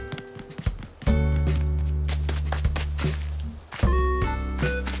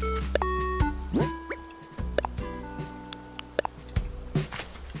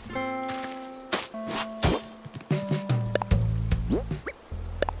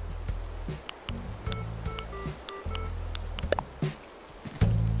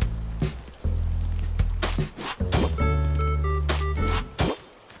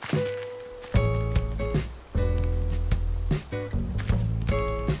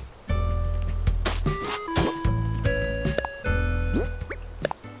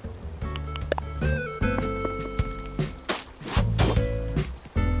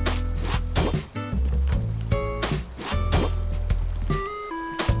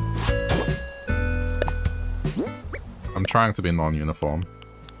 trying to be non-uniform.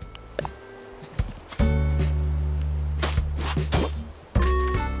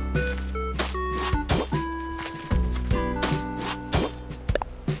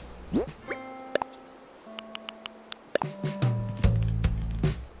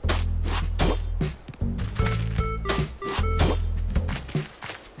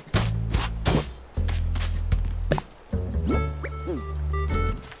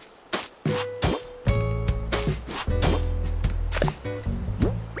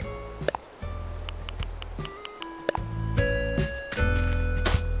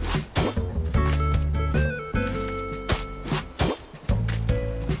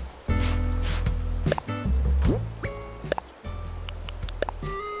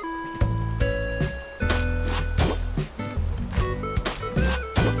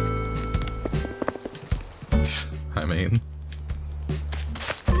 I mean...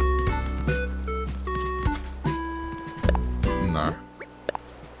 no.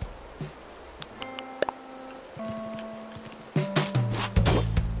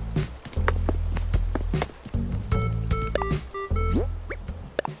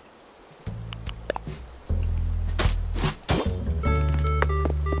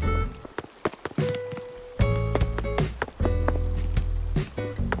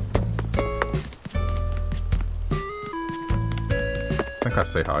 I think I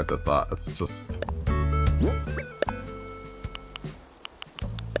see how I did that. It's just...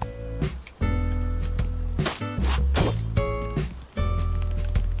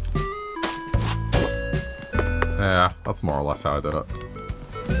 yeah, that's more or less how I did it.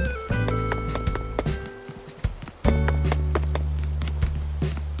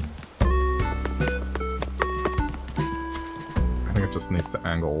 I think it just needs to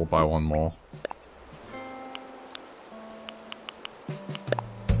angle by one more.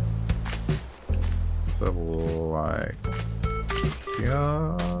 So, like...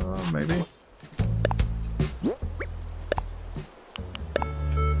 yeah, maybe?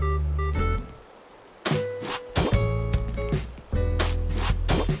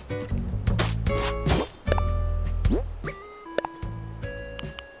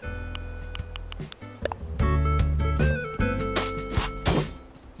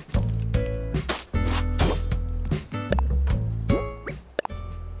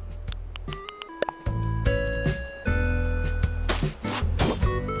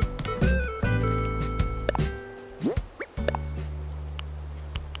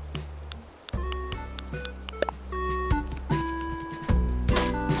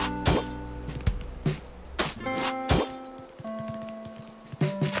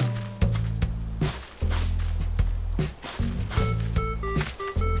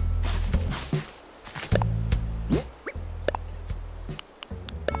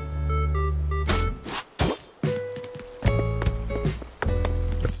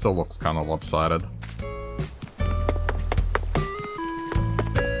 Still looks kind of lopsided.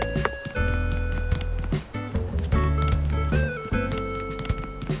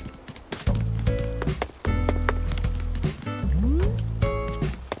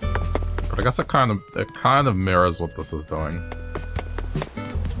 But I guess it kind of mirrors what this is doing.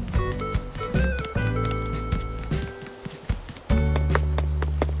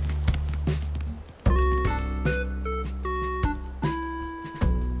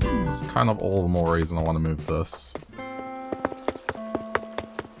 Kind of all the more reason I want to move this.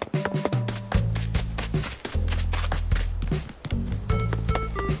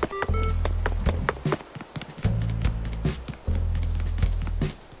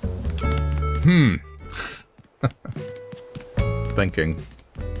 Thinking.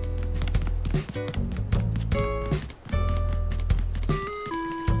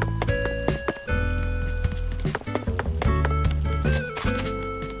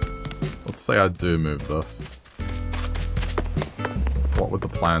 Say I do move this. What would the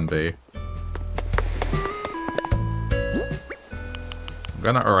plan be? I'm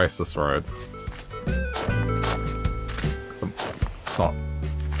gonna erase this road. It's not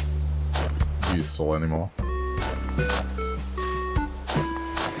useful anymore.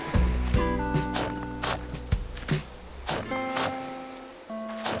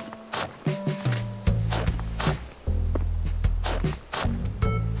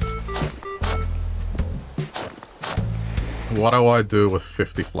 What do I do with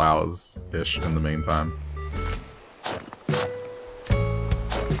 50 flowers-ish in the meantime?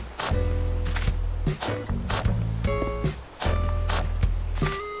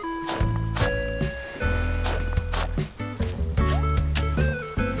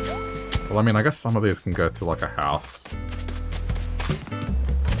 Well, I mean, I guess some of these can go to, like, a house.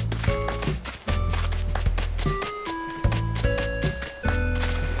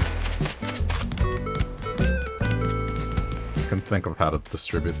 think of how to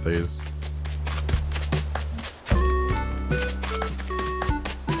distribute these.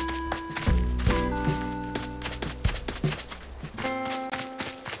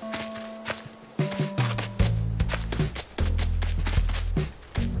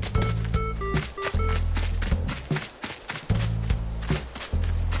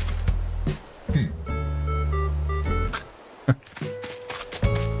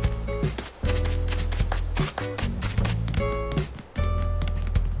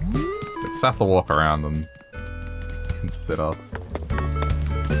 Just have to walk around and consider.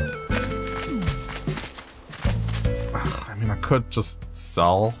 I mean, I could just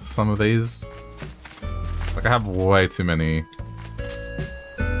sell some of these. Like, I have way too many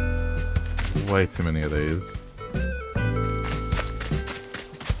of these.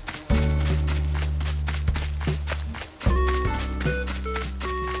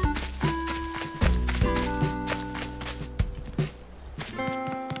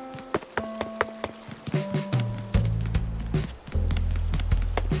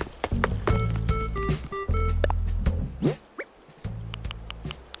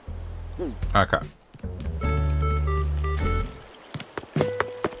 Okay.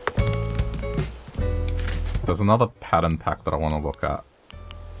 There's another pattern pack that I want to look at.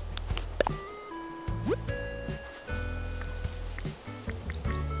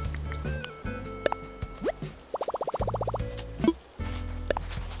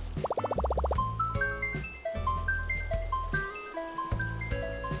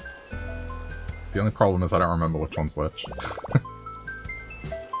 The only problem is I don't remember which one's which.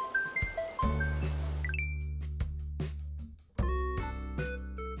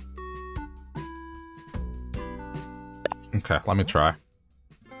 Okay, let me try.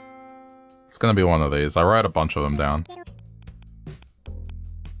 It's gonna be one of these. I wrote a bunch of them down.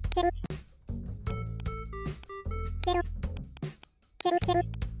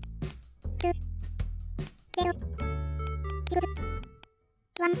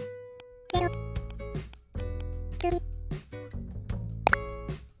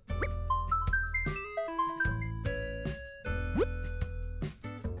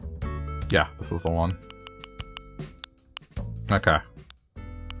 Yeah, this is the one. Okay.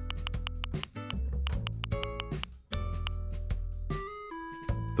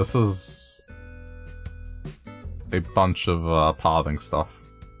 This is a bunch of pathing stuff.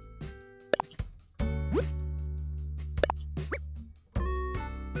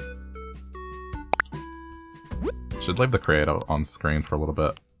 Should leave the creator on screen for a little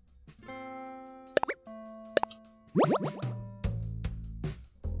bit.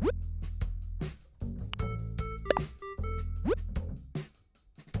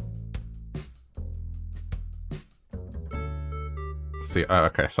 See,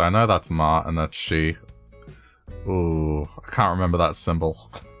 okay, so I know that's Ma and that's she. Ooh, I can't remember that symbol.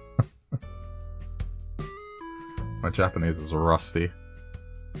 My Japanese is rusty.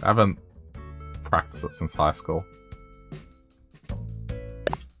 I haven't practiced it since high school.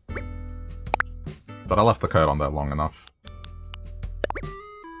 But I left the code on there long enough.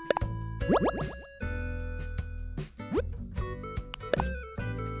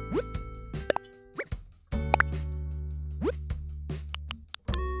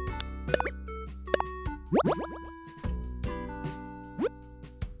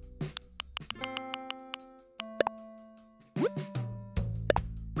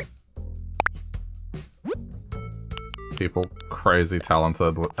 People crazy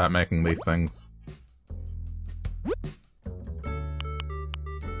talented at making these things.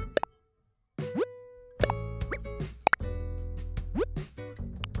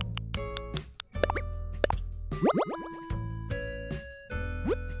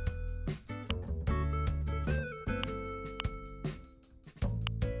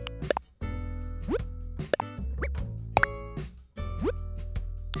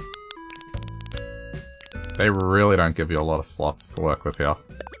 They really don't give you a lot of slots to work with here.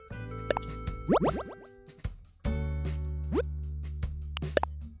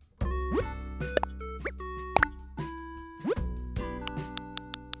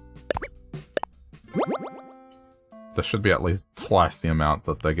 There should be at least twice the amount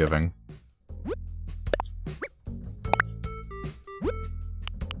that they're giving.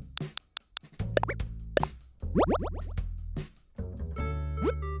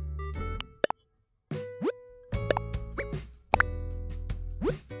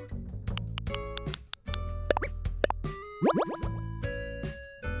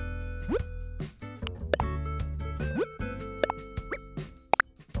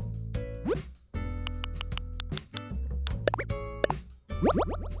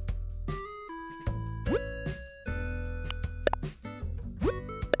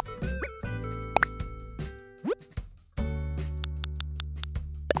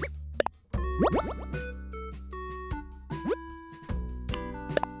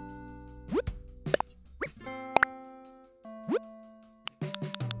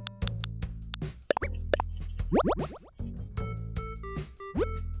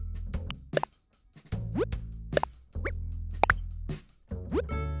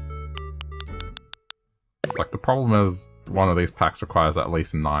 Like, the problem is, one of these packs requires at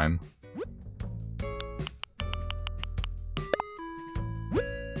least 9.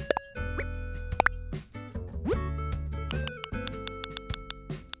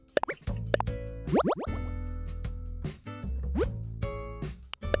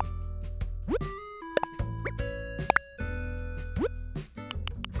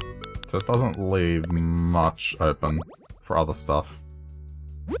 So it doesn't leave much open for other stuff.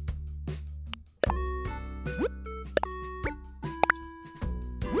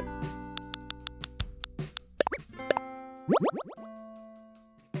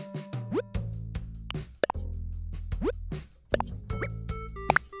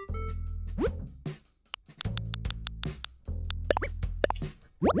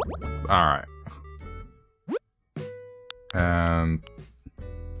 Alright. And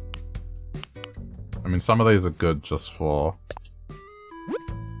I mean, some of these are good just for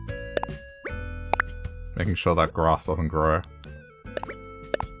making sure that grass doesn't grow.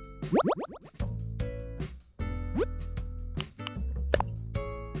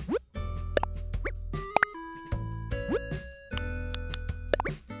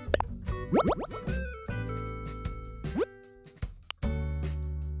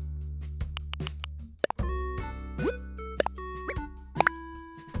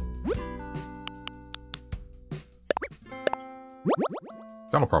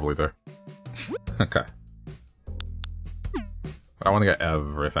 That'll probably do. Okay. I want to get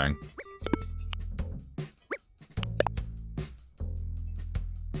everything.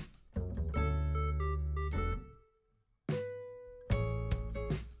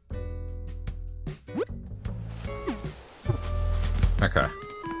 Okay.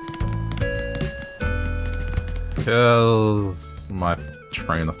 Here's my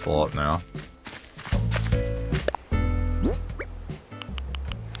train of thought now.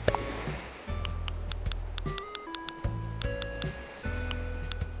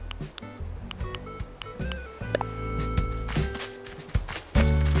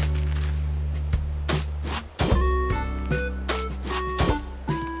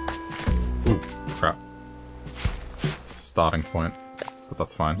 Starting point, but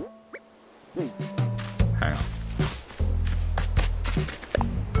that's fine. Hang on.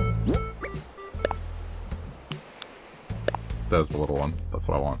 There's the little one. That's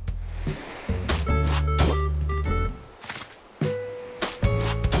what I want.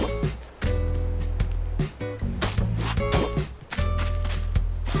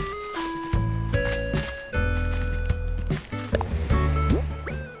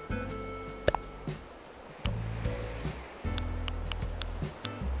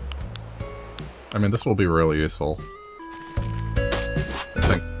 I mean, this will be really useful. I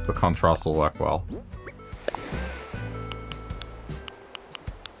think the contrast will work well.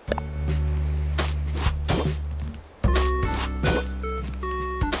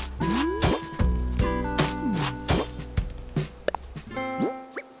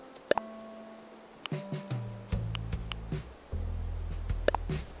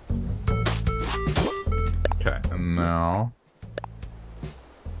 Okay, and now...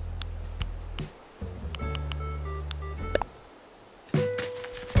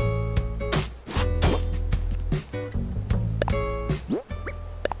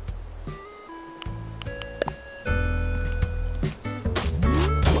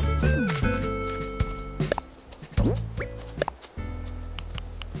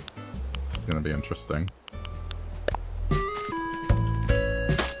 Be interesting.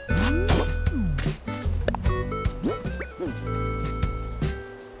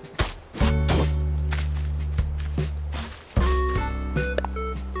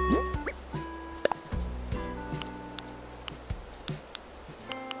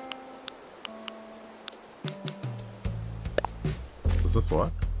 Does this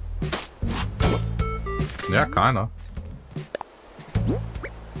work? Yeah, kinda.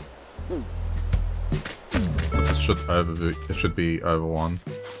 It should be over 1.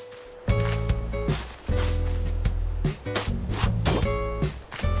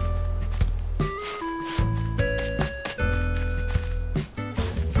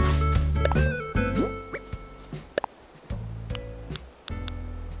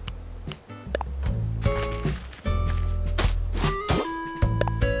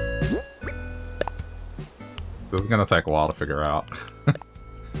 This is gonna take a while to figure out.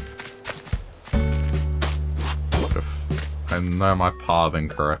 I know my pathing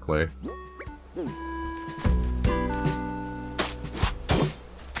correctly.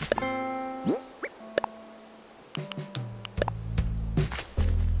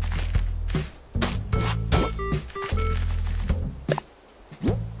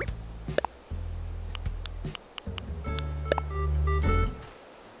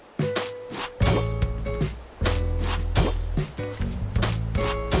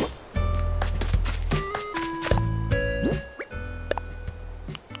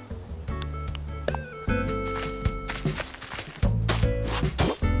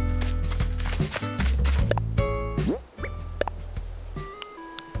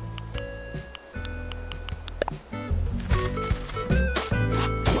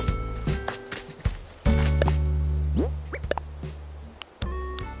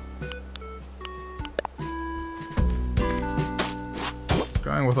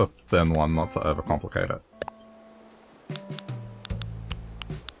 Going with a thin one, not to overcomplicate it.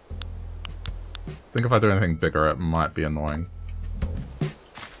 I think if I do anything bigger, it might be annoying.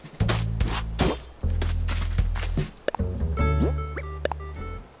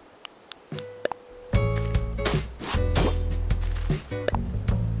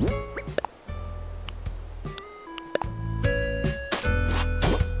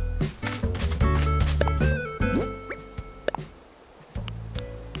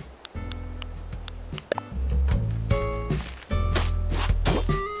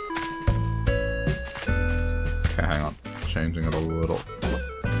 Changing it a little.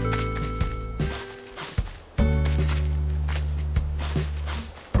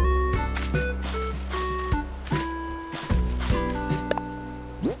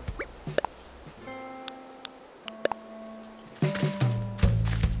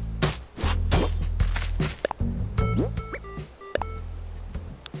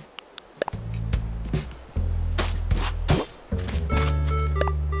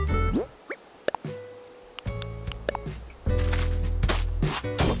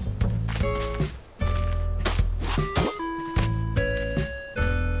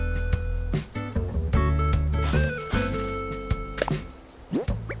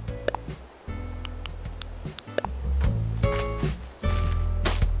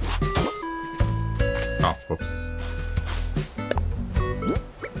 Whoops.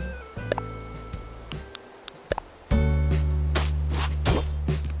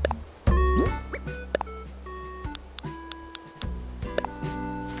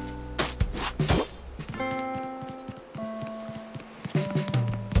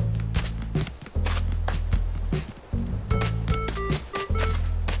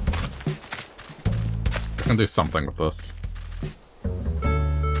 I can do something with this.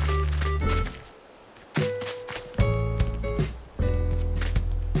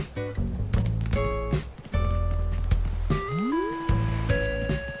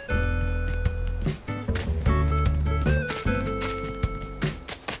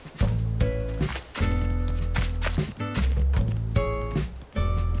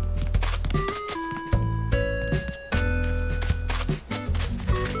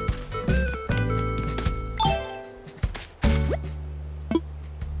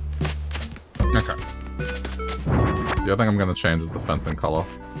 The other thing I'm going to change is the fencing color.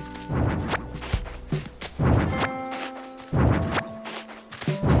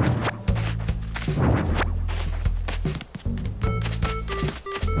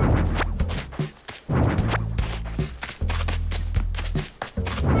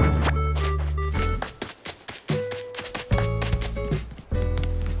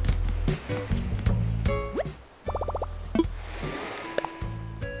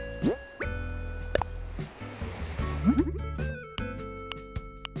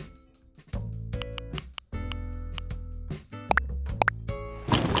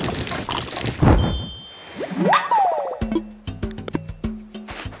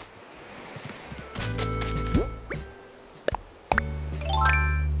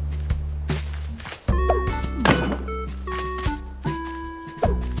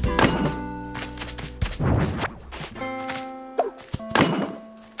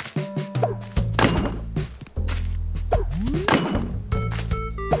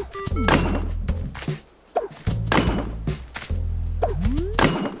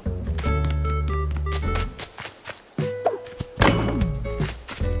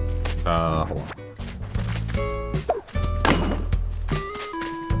 Hold on.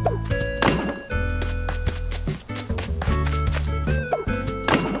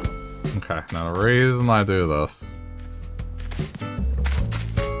 Okay, now the reason I do this.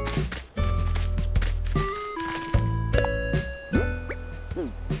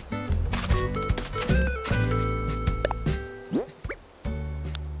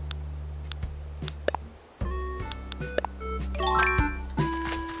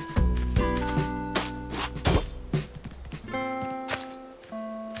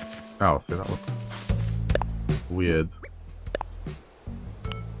 Oh, see, that looks weird.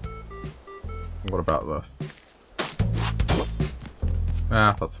 What about this?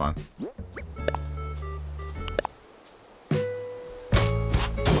 Ah, that's fine.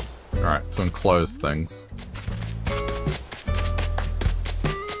 Alright, to enclose things.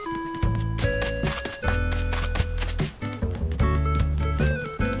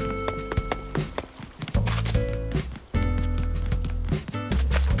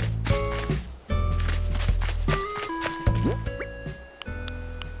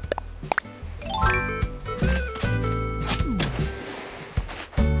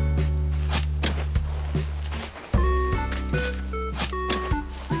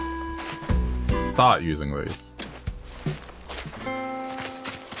 start using these.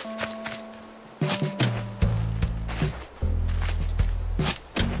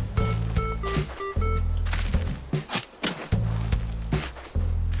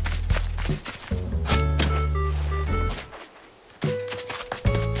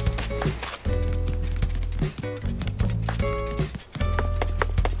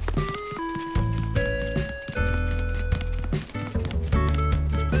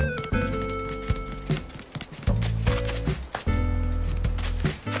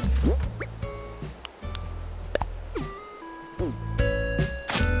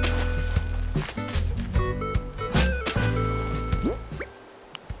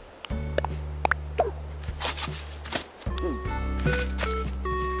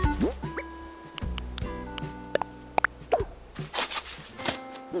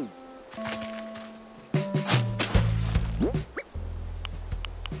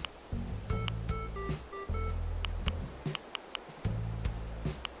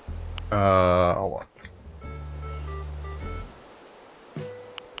 Hold on.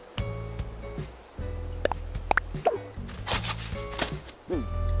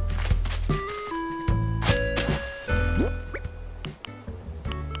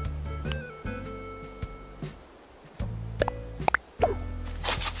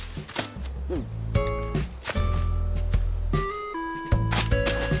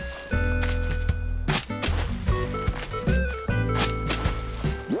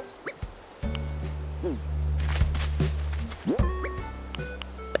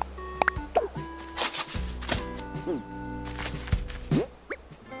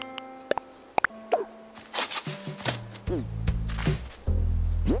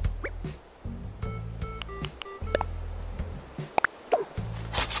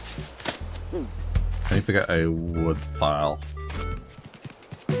 I need to get a wood tile.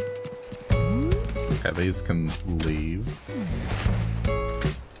 Okay, these can leave.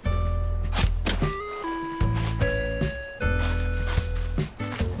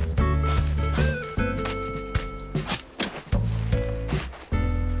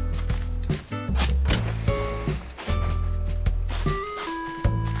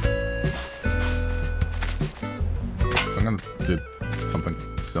 So I'm gonna do something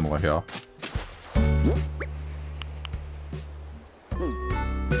similar here.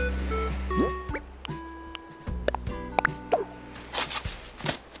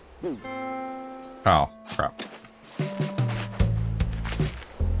 Oh, crap.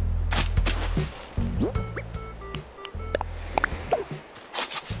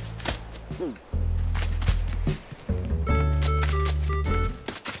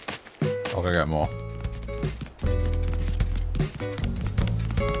 I'll go get more.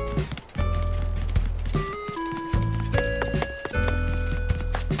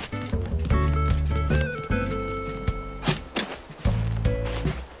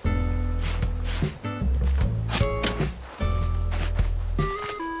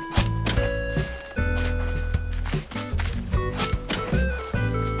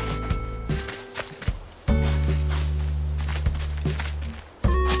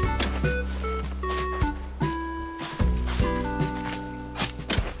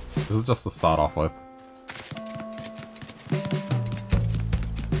 This is just to start off with.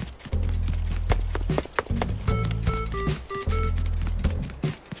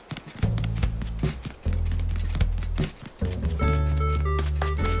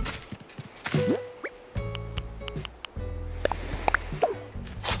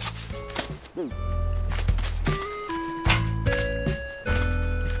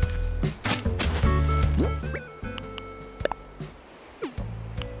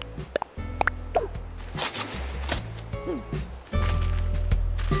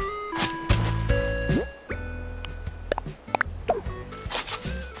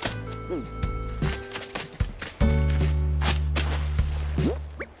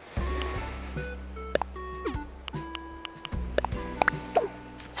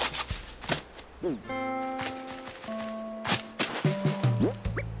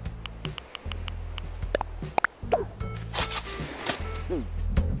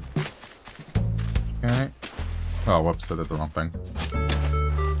 Okay. Oh, whoops, I did the wrong thing.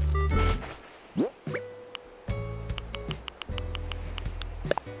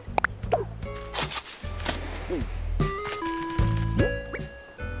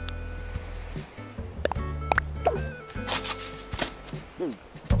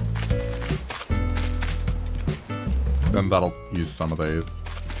 Then that'll use some of these.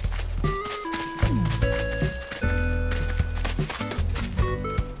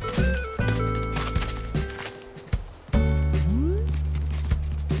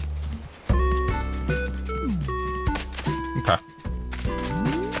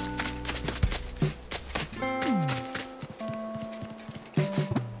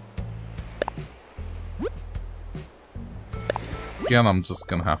 Again, I'm just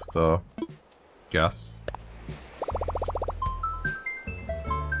gonna have to guess.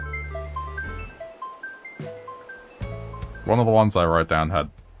 One of the ones I wrote down had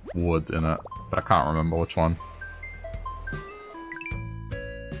wood in it, but I can't remember which one.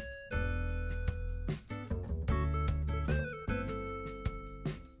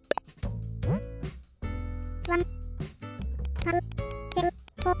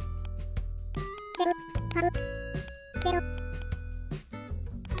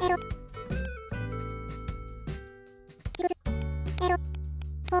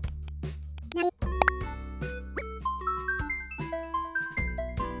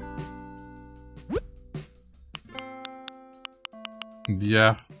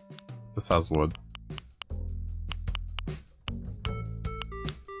 Yeah, this has wood.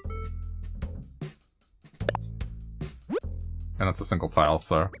 And it's a single tile,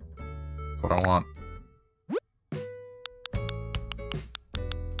 so that's what I want.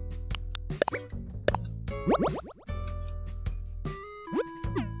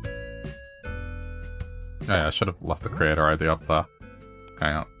 Oh yeah, I should have left the creator ID up there.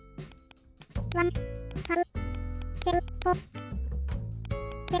 Hang on.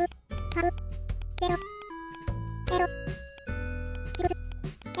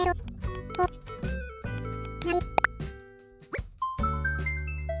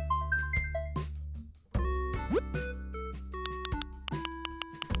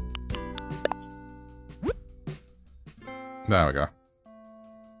 There we go.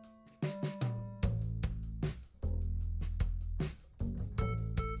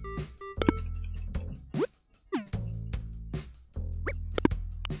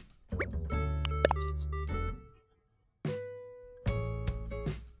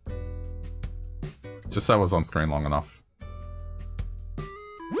 Just so it was on screen long enough.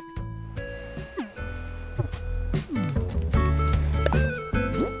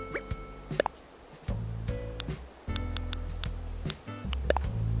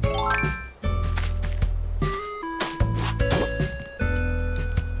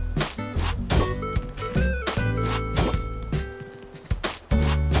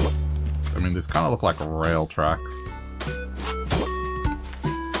 I mean, these kind of look like rail tracks.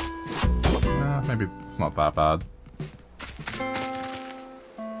 Maybe it's not that bad.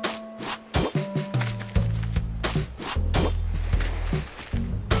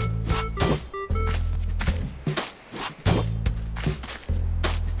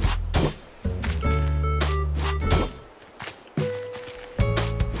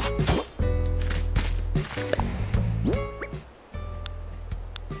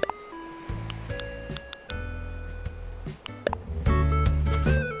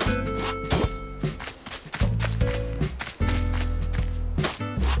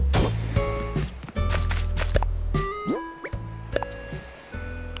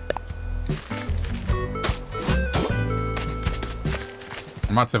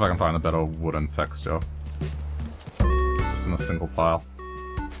 I might see if I can find a better wooden texture. Just in a single tile.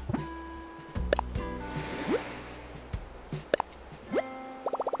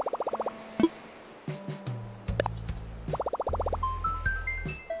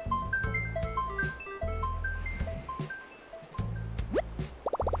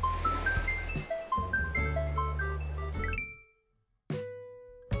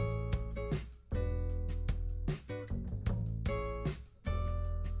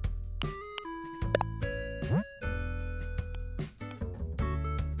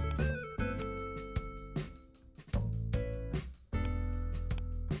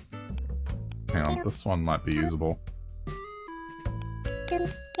 Hang on, this one might be usable.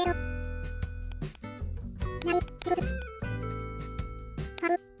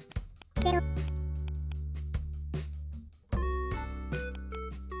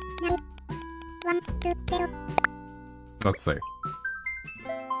 Let's see.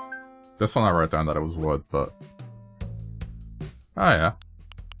 This one I wrote down that it was wood, but... Oh yeah.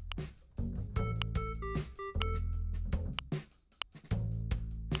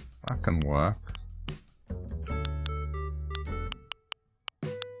 That can work.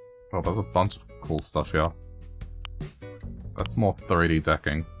 Oh, there's a bunch of cool stuff here. That's more 3D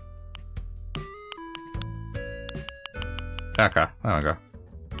decking. Okay, there we go.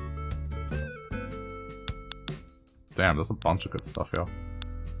 Damn, there's a bunch of good stuff here.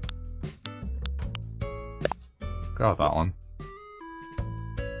 Go with that one.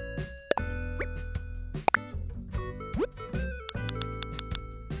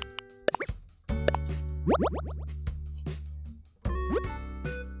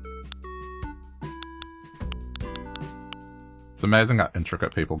 It's amazing how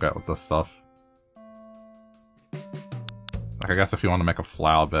intricate people get with this stuff. Like, I guess if you want to make a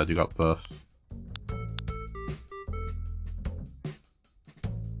flower bed, you got this.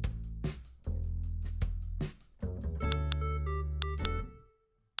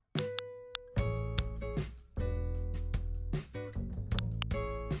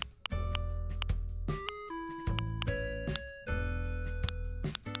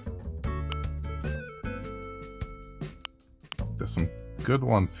 There's some good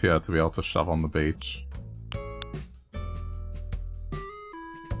ones here to be able to shove on the beach.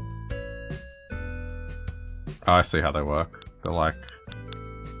 Oh, I see how they work. They're like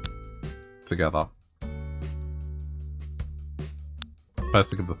together. It's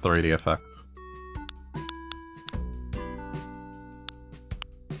supposed to give the 3D effect.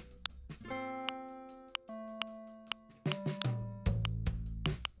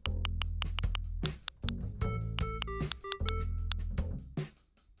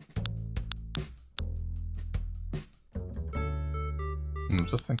 I'm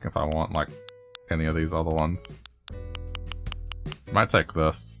just thinking if I want, like, any of these other ones. Might take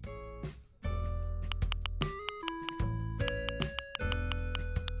this.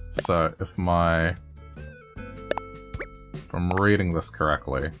 So, if I'm reading this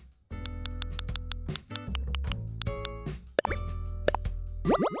correctly...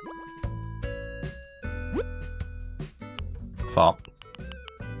 Top.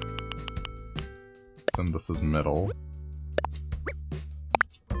 Then this is middle.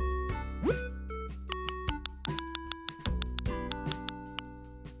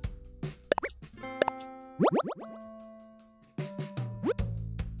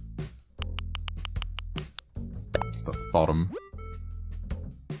 That's bottom.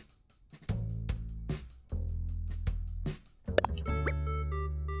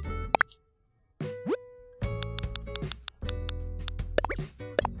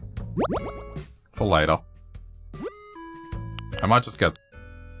 For later. I might just get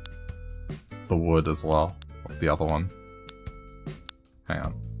the wood as well, of the other one. Hang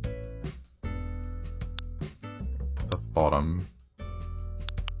on. That's bottom.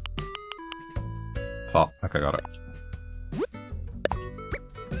 Top. Okay, got it.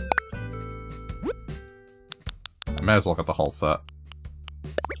 I may as well get the whole set.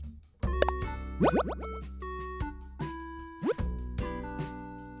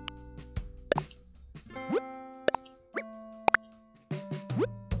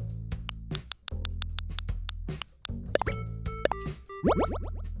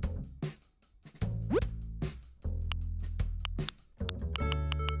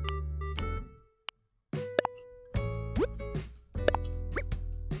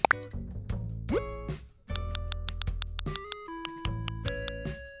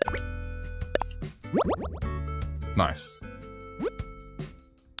 Nice.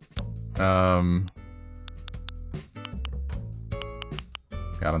 Yeah,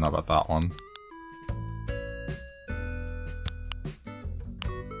 I don't know about that one.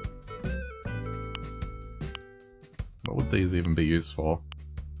 What would these even be used for?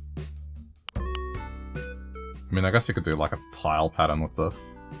 I mean, I guess you could do like a tile pattern with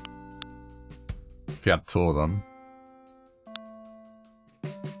this. If you had two of them.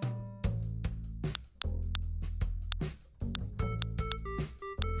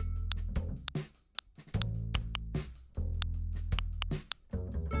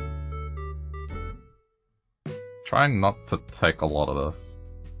 Trying not to take a lot of this.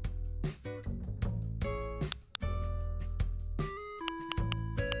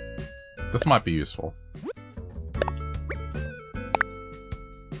 This might be useful.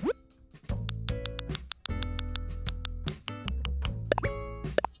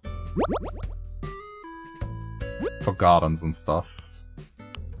 For gardens and stuff.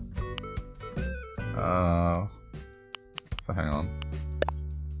 So hang on.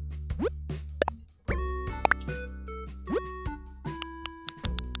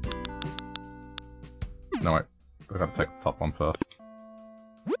 No, wait. I gotta take the top one first.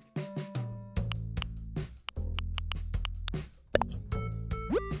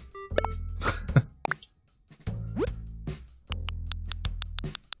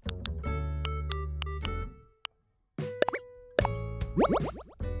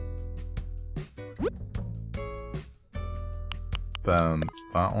 Then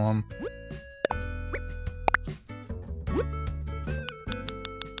that one.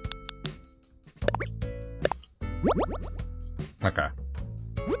 Okay.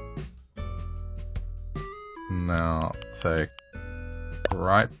 Now take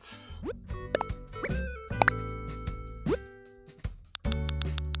right.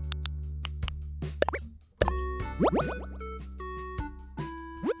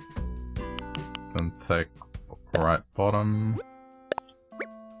 Then take right bottom.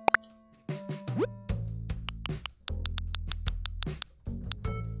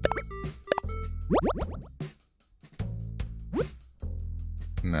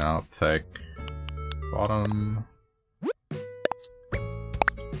 Now take bottom.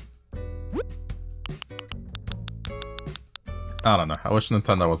 I don't know. I wish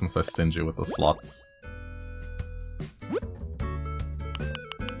Nintendo wasn't so stingy with the slots.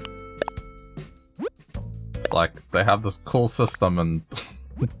 It's like they have this cool system and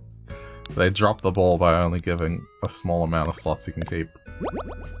they drop the ball by only giving a small amount of slots you can keep.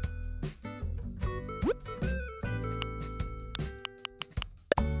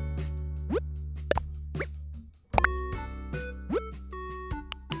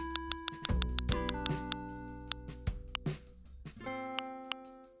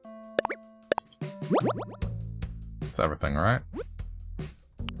 That's everything, right?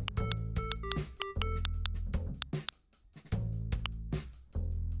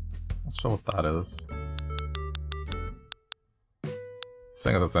 Not sure what that is.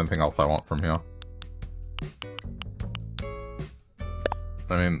 Seeing if there's anything else I want from here.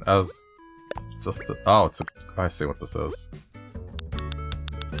 I mean, as just a, oh, it's a, I see what this is.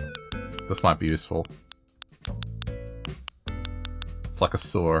 This might be useful. It's like a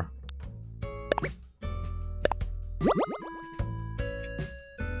sewer.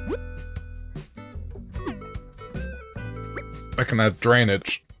 I can add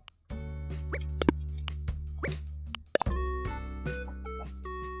drainage.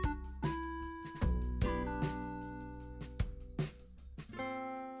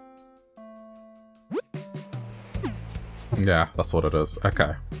 Yeah, that's what it is.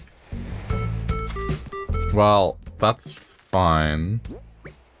 Okay. Well, that's fine.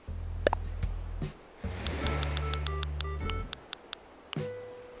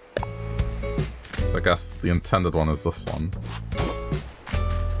 So I guess the intended one is this one.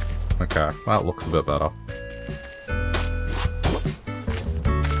 Okay, that looks a bit better.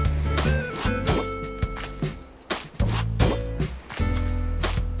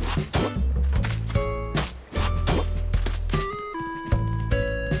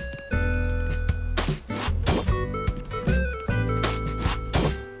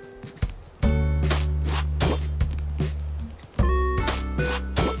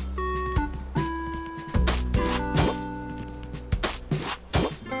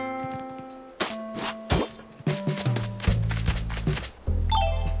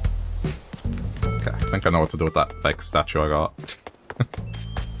 I know what to do with that fake statue I got.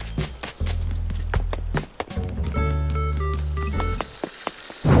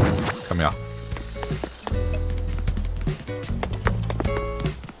 Come here.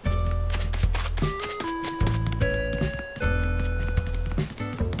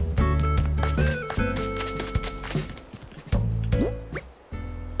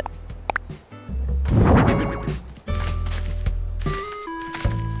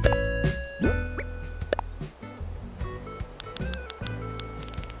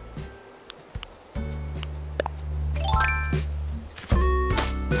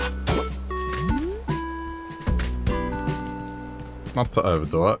 Not to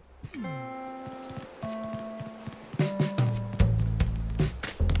overdo it.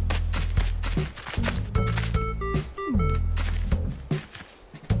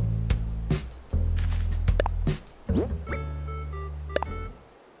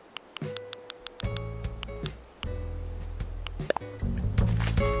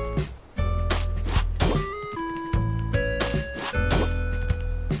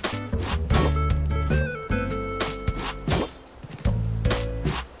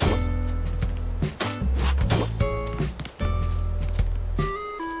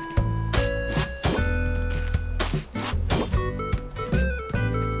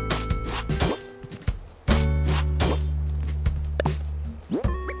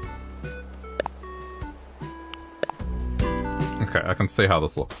 Okay, I can see how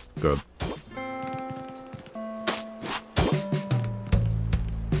this looks good.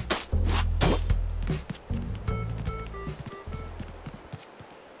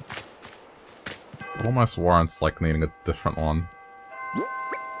 It almost warrants, like, needing a different one.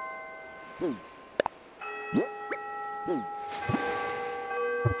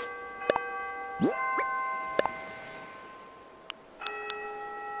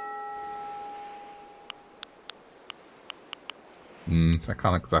 I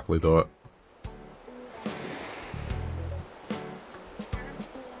can't exactly do it.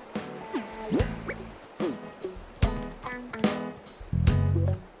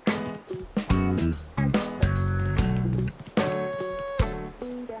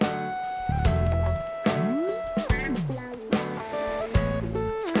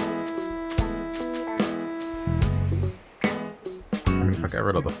 get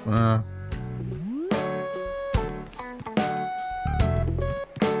rid of the...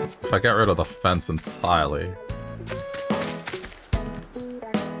 if I get rid of the fence entirely...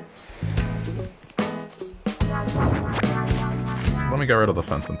 Let me get rid of the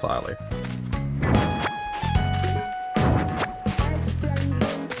fence entirely.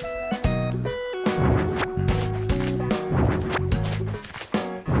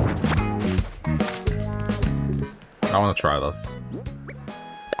 I want to try this.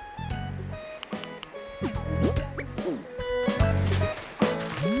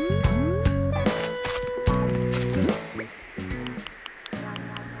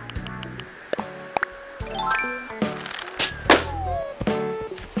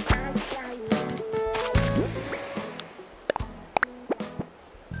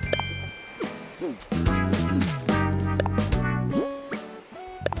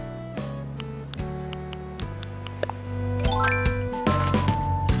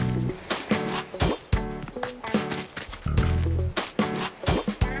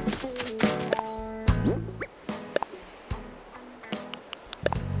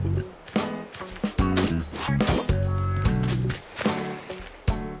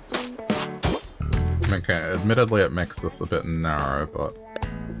 Okay, admittedly it makes this a bit narrow, but...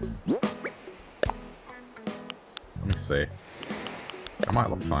 Let me see. It might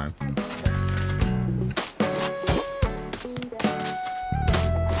look fine.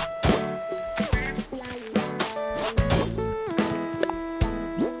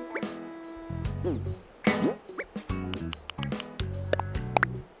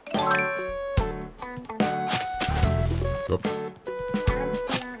 Oops.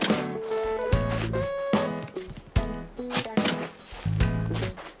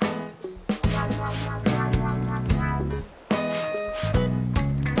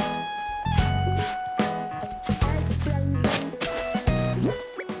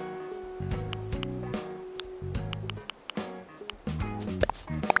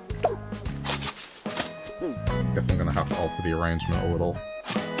 Guess I'm gonna have to alter the arrangement a little.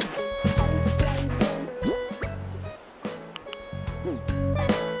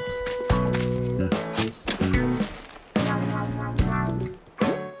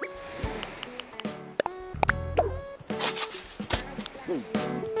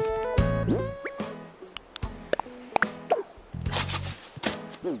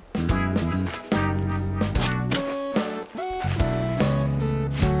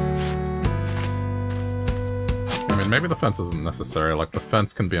 Maybe the fence isn't necessary, like the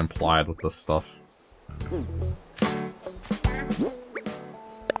fence can be implied with this stuff.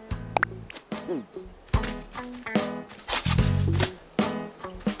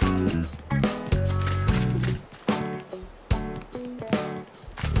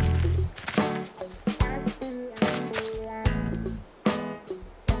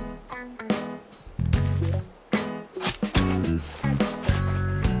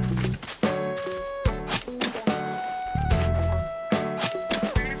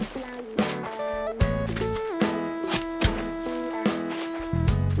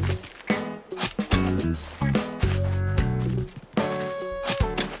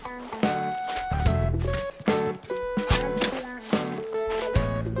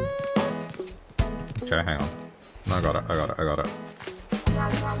 Okay, hang on. No, I got it, I got it, I got it.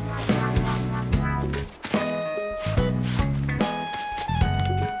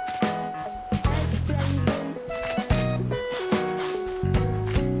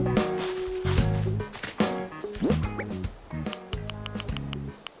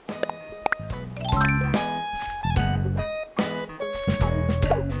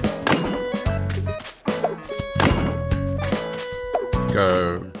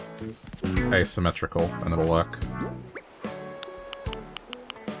 Go asymmetrical and it'll work.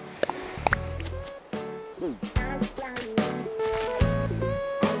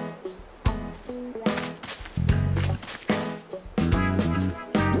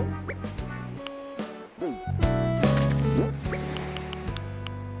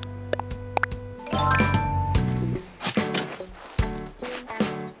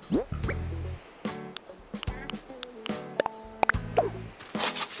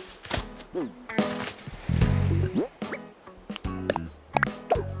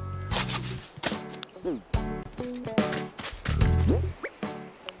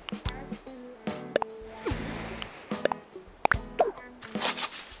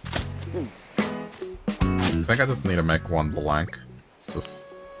 I think I just need to make one blank. It's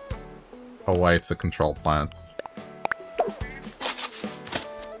just a way to control plants.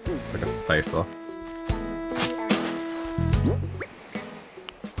 Like a spacer.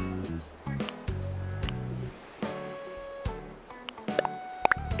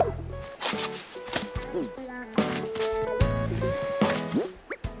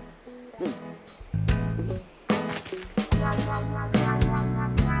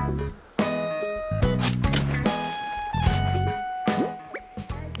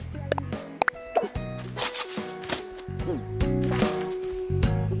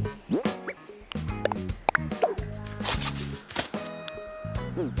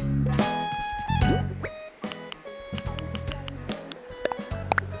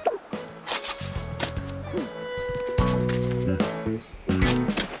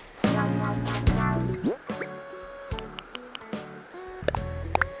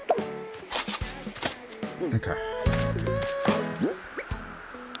 Okay.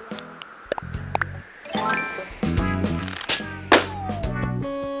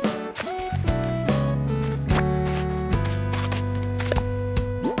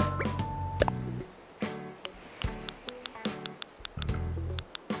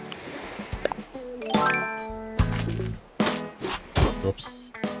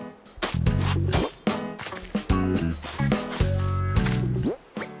 Oops.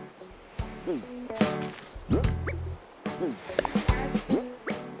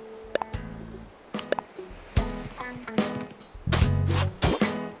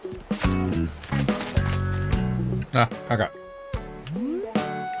 Ah, okay.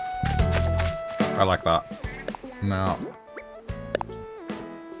 I like that. Now.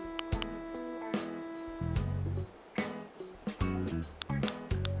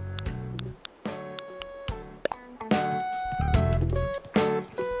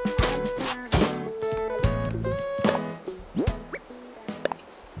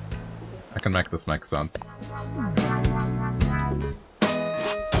 I can make this make sense.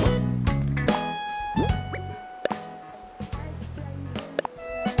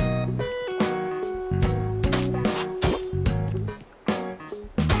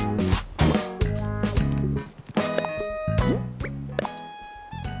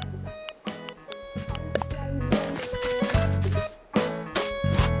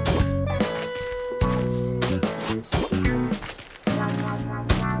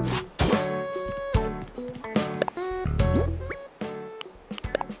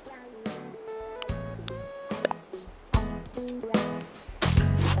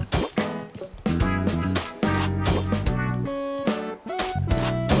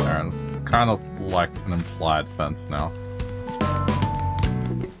 Kind of like an implied fence now.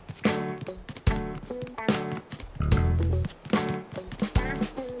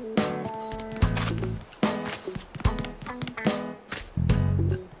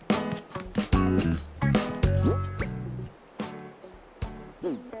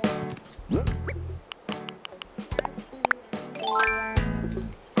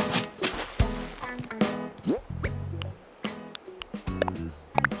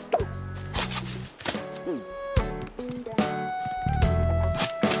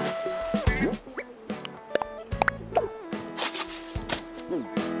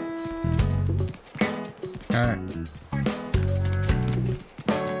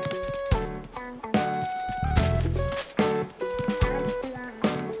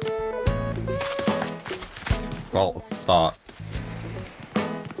 Well, let's start.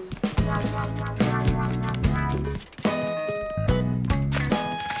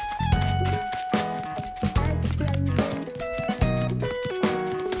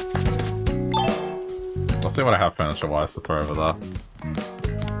 I'll see what I have furniture-wise to throw over there.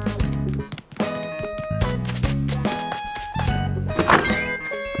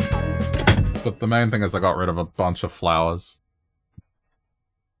 But the main thing is I got rid of a bunch of flowers.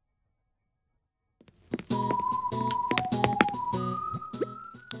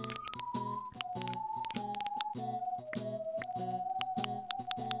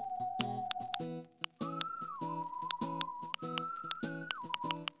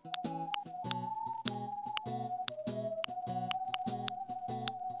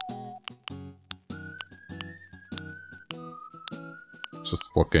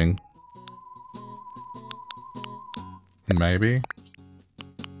 Just looking. Maybe?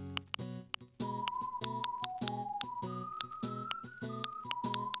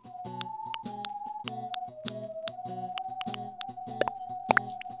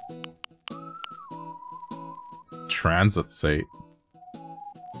 Transit seat.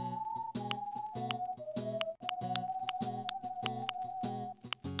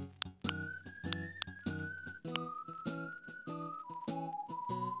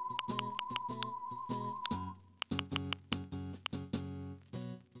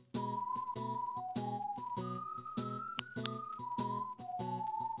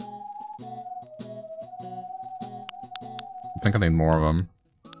 I think I need more of them.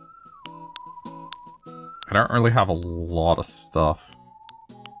 I don't really have a lot of stuff.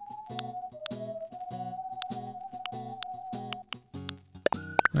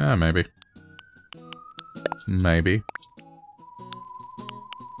 Yeah, maybe. Maybe.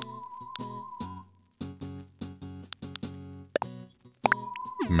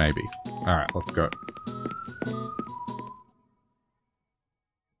 Maybe. Alright, let's go.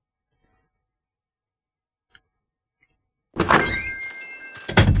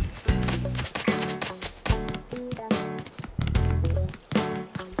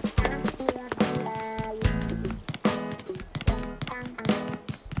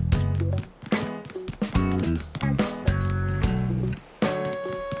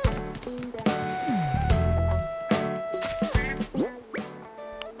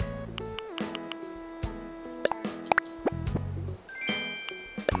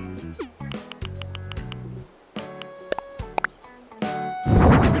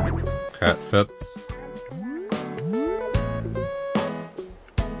 fits.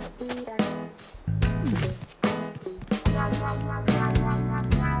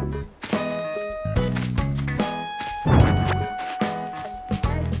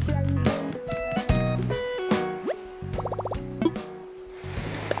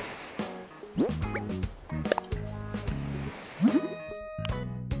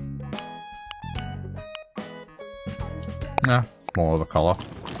 Yeah, it's more of the color.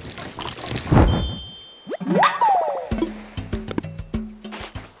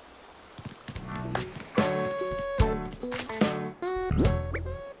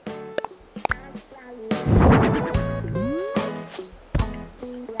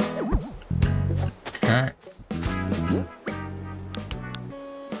 Okay.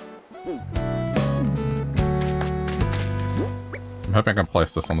 I'm hoping I can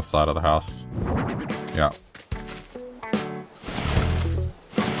place this on the side of the house. Yeah.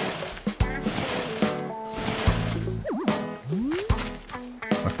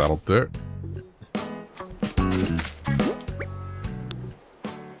 That'll do.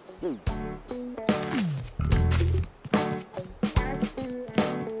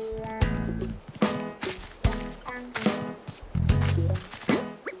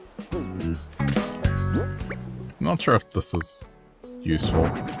 Not sure if this is useful.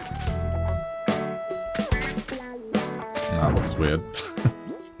 That looks weird.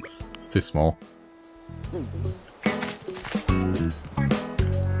 It's too small.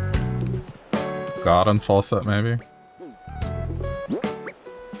 Garden faucet, maybe?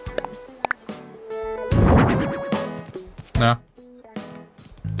 No.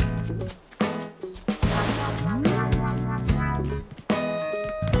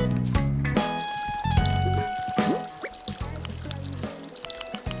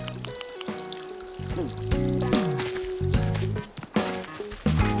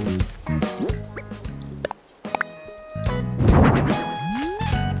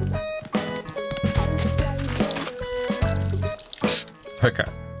 Okay.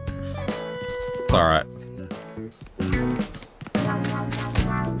 It's alright.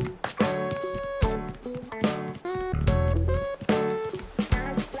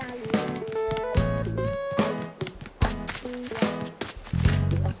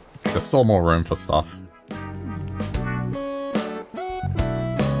 There's still more room for stuff.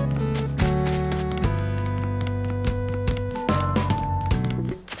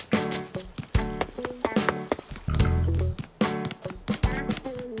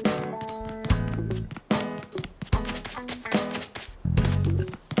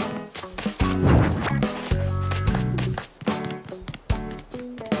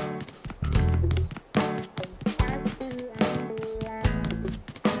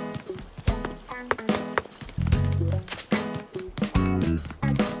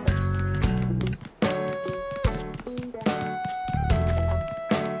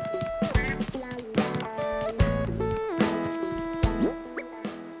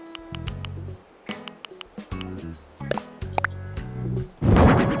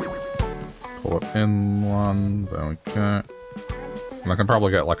 In one, there we go. And I can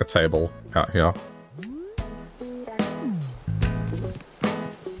probably get like a table out here.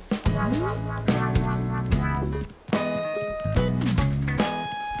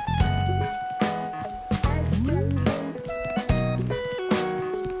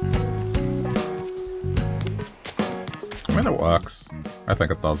 I mean, it works. I think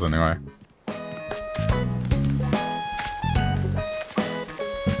it does anyway.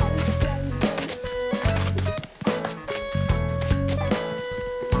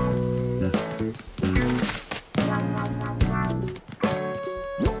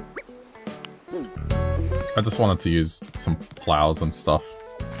 I just wanted to use some flowers and stuff.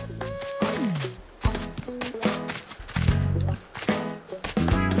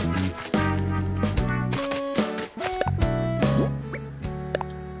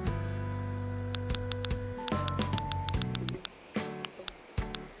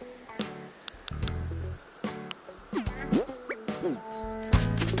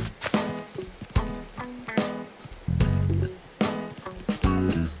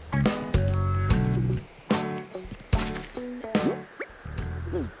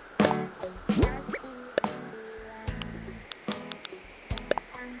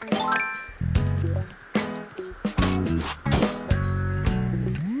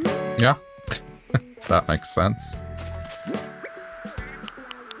 Yeah, that makes sense.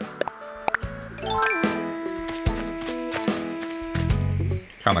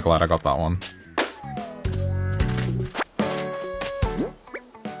 Kinda glad I got that one.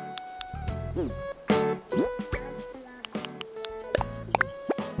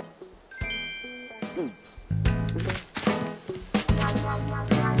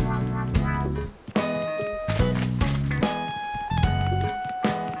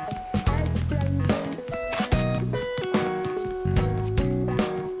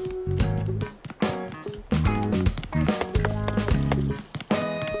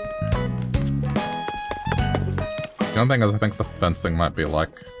 The only thing is I think the fencing might be like,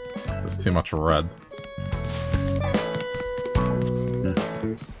 there's too much red.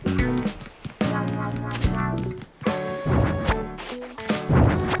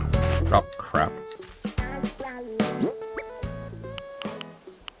 Oh, crap.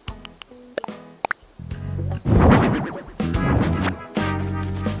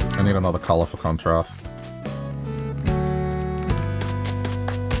 I need another color for contrast.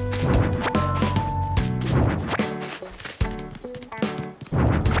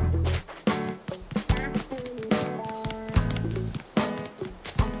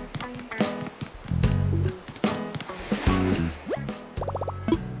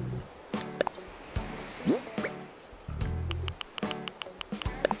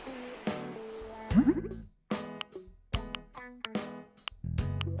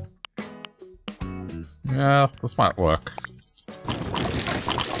 Yeah, this might work.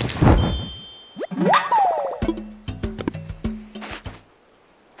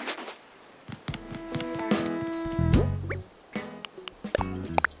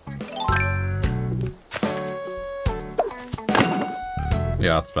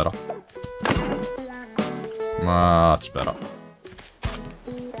 Yeah, that's better. Much better.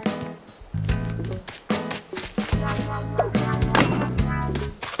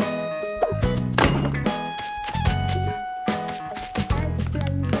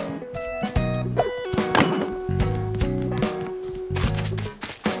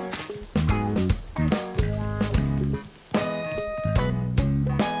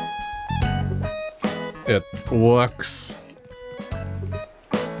 It works.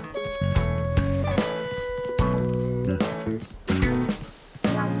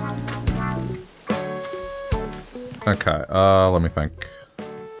 Okay, let me think.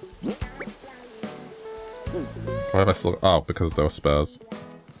 Why did I still— oh, because there were spares.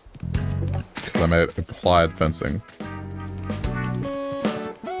 Because I made implied fencing.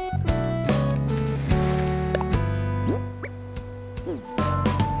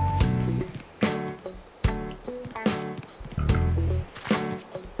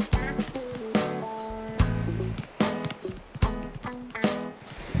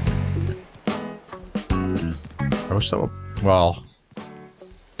 I wish that would— well,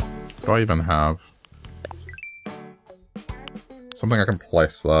 do I even have something I can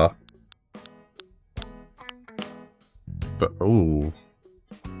place there? But, ooh.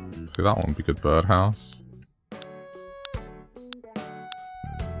 See, that one would be good birdhouse.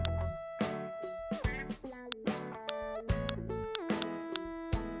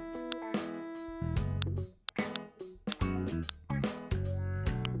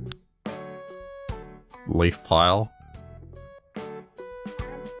 Leaf pile.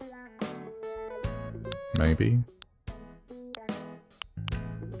 Maybe.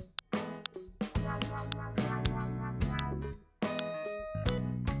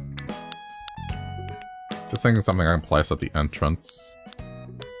 Just thinking something I can place at the entrance.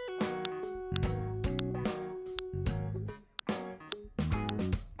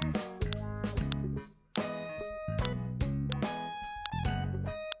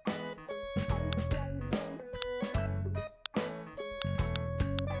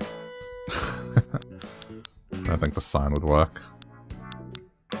 I think the sign would work.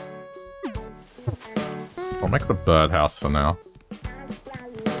 I'll make the birdhouse for now.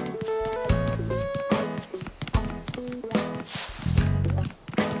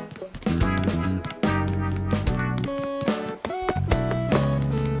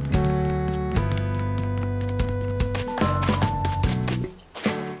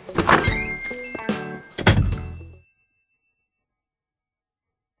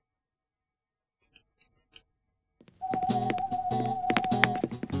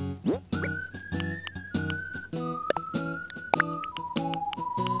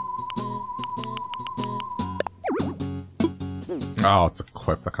 Oh, it's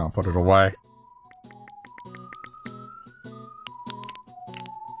equipped. I can't put it away.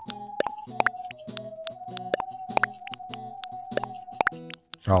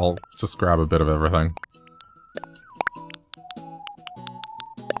 I'll just grab a bit of everything.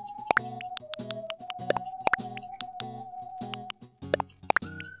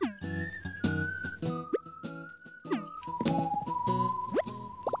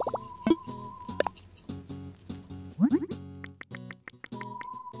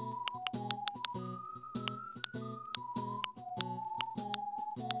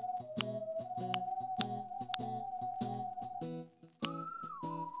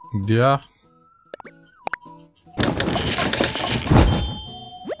 Yeah.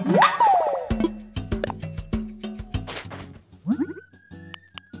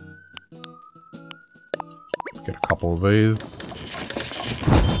 Get a couple of these.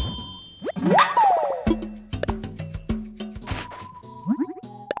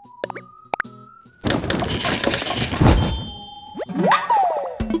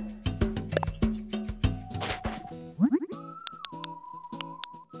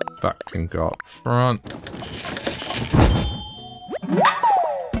 That can go up front.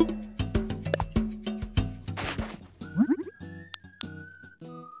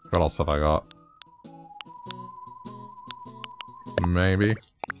 What else have I got? Maybe.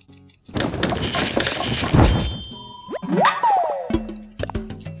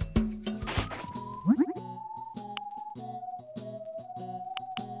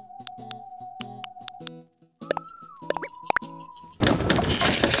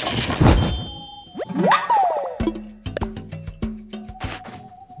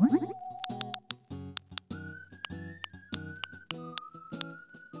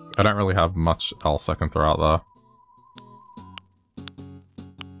 I don't really have much else I can throw out there.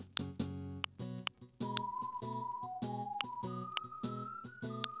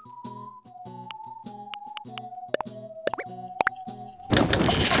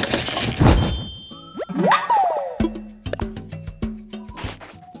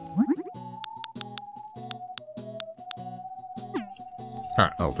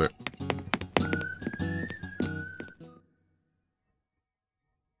 Alright, that'll do.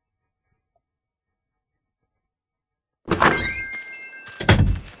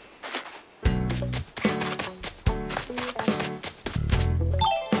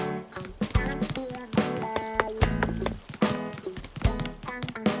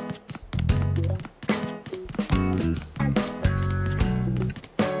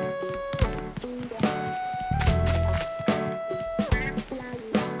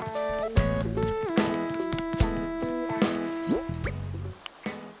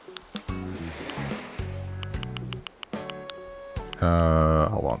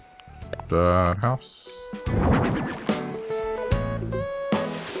 Hold on. The house.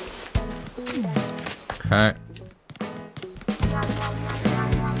 Okay.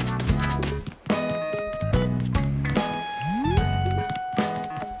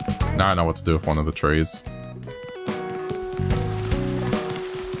 Now I know what to do with one of the trees.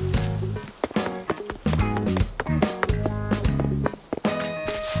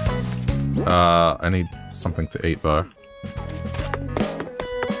 I need something to eat though.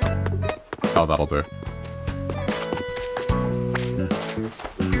 Oh, that'll do.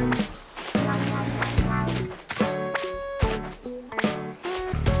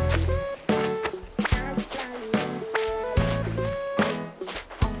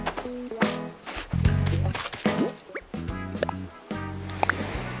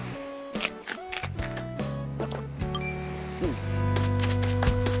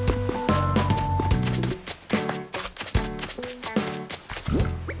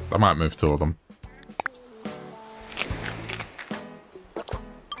 I might move two of them.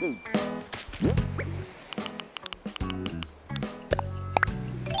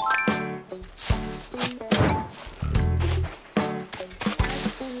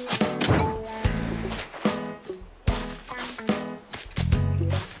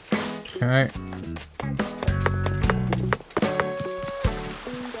 Okay.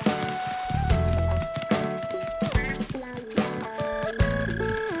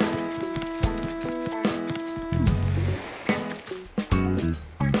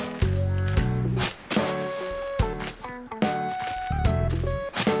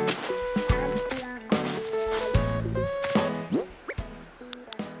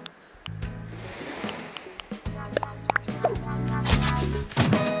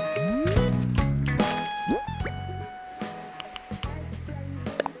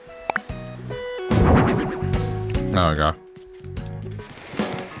 There we go.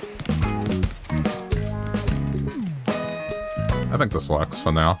 I think this works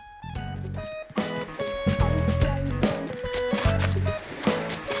for now.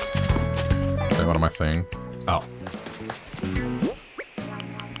 Okay, what am I saying? Oh.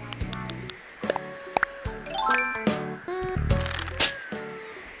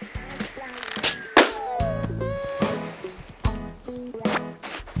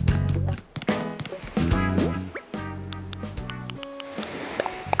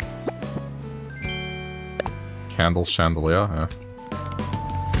 Candle chandelier, yeah.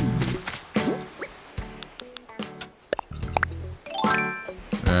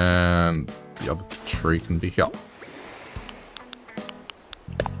 And the other tree can be here.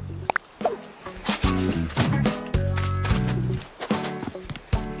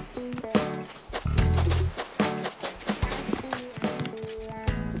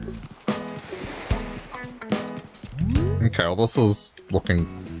 Okay, well this is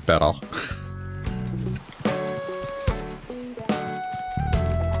looking better.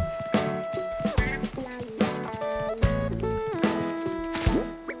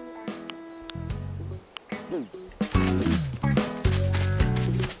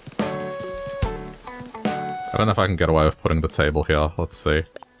 I don't know if I can get away with putting the table here. Let's see.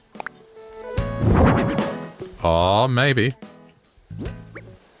 Oh, maybe.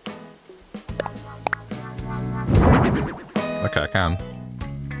 Okay, I can.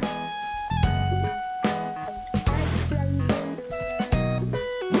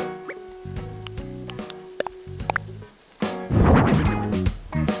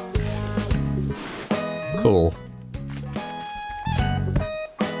 Cool.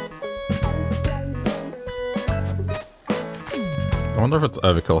 I wonder if it's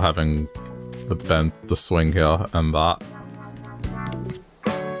overkill having the swing here and that.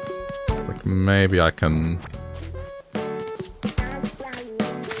 Like, maybe I can...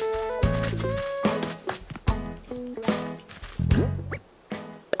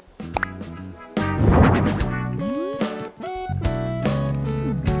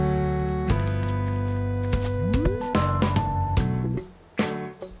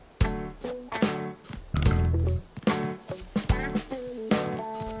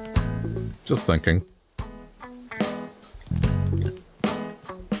 Just thinking.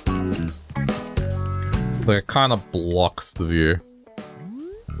 Like, it kind of blocks the view.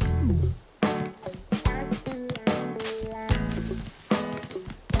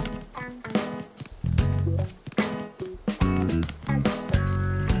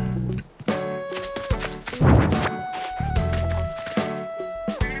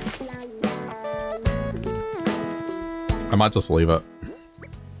 I might just leave it.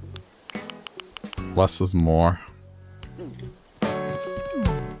 Less is more.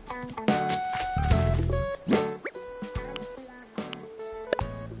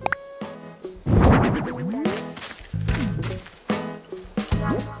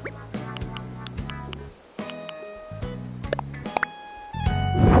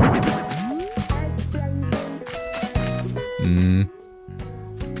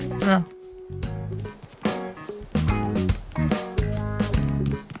 Yeah.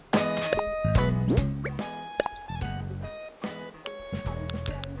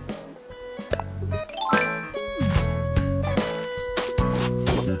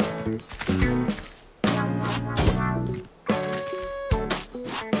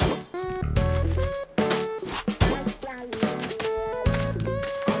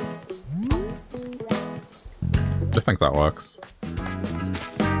 I think that works.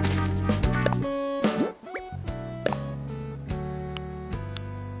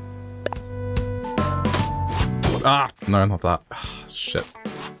 Ah! No, not that. Ah, shit.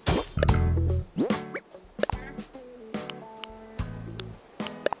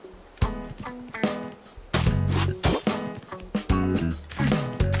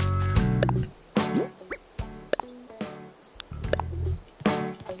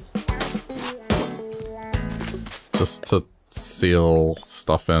 Just to seal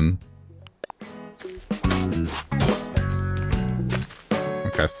stuff in.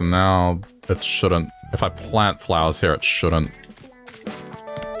 Okay, so now it shouldn't... If I plant flowers here, it shouldn't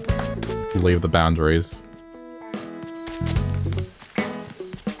leave the boundaries.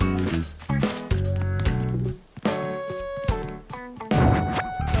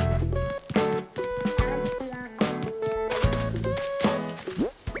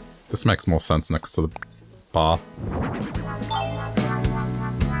 This makes more sense next to the bath.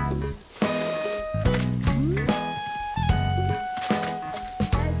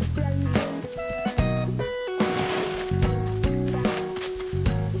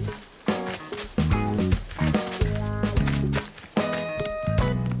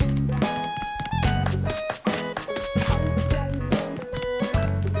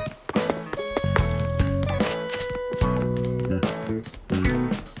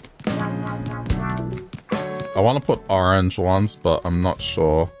 I want to put orange ones, but I'm not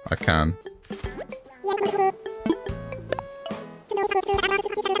sure I can.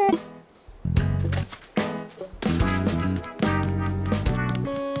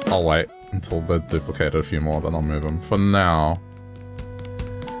 I'll wait until they're duplicated a few more, then I'll move them. For now...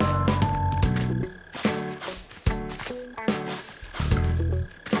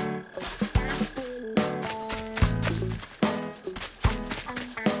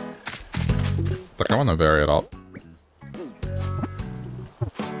 Like, I want to vary it up.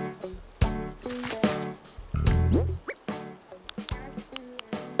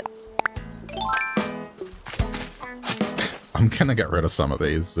 I'm gonna get rid of some of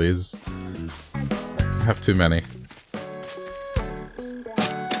these. I have too many.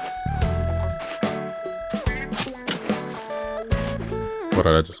 What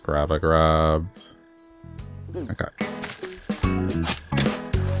did I just grab? I grabbed... Okay.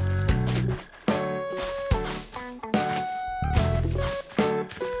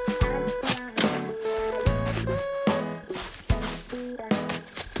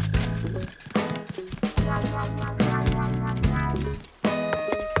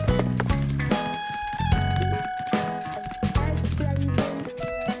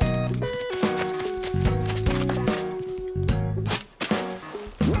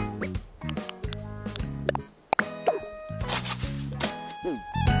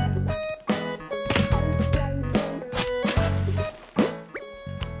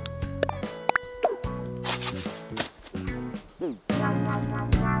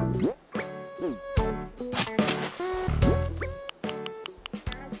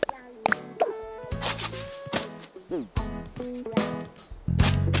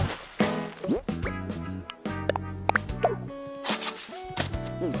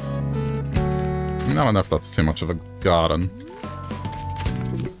 I don't know if that's too much of a garden.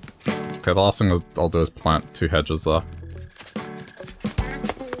 Okay, the last thing I'll do is plant 2 hedges there.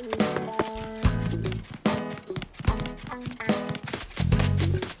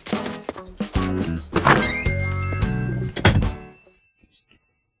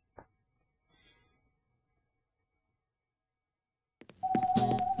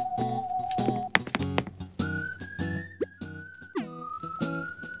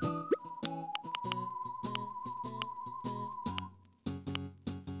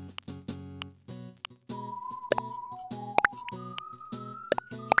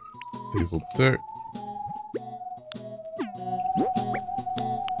 These will do.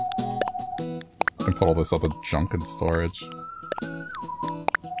 And put all this other junk in storage.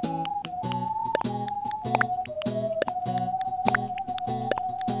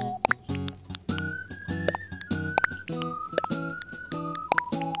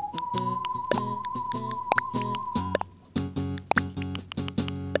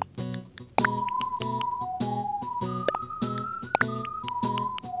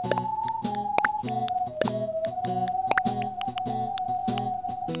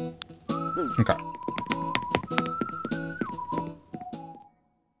 Okay.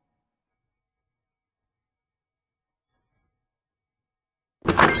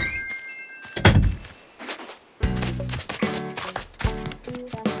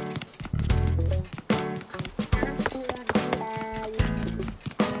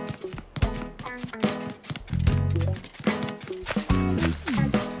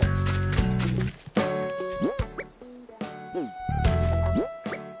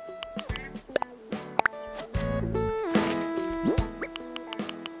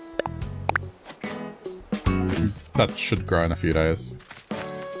 That should grow in a few days.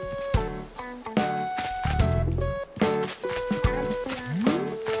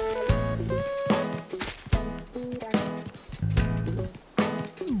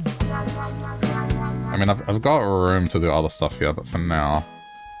 I mean, I've got room to do other stuff here, but for now...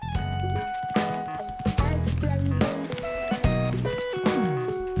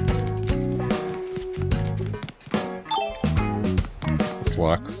 this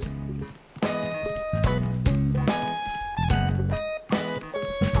works.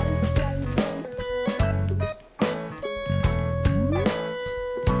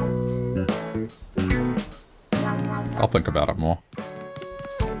 I'll think about it more.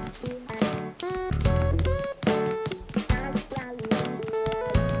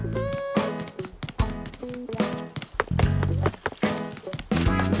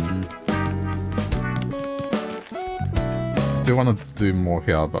 I do want to do more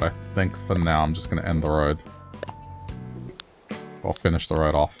here, but I think for now I'm just going to end the road. I'll finish the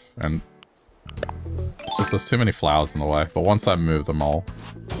road off, and it's just there's too many flowers in the way, but once I move them I'll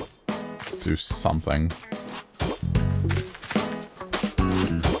do something.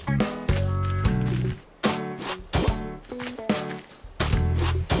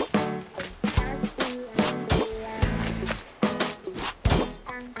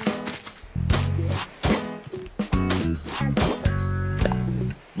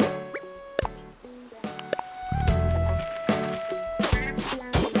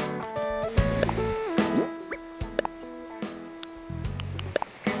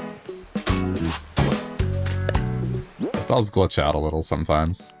 It does glitch out a little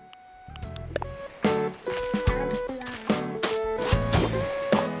sometimes.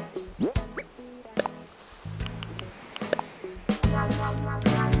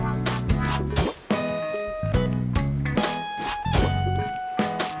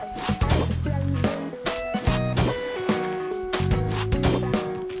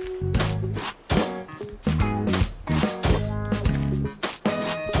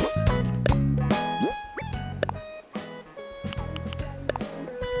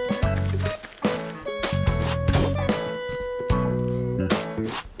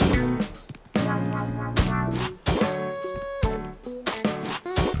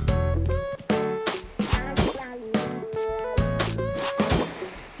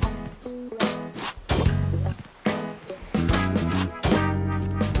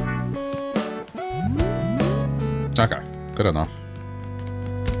 Okay, good enough.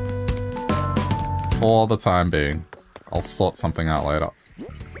 For the time being. I'll sort something out later.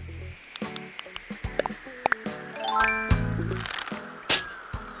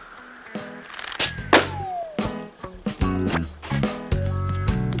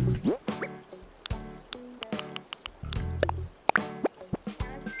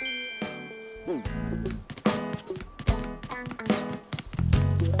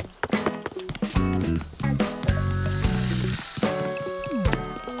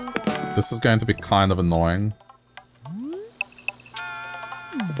 This is going to be kind of annoying.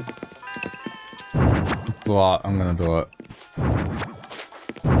 But I'm gonna do it.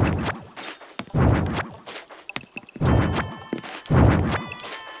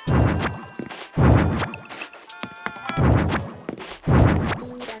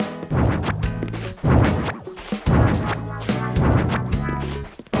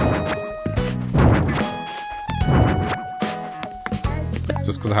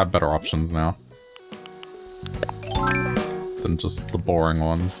 Just because I have better options now than just the boring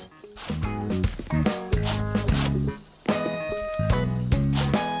ones.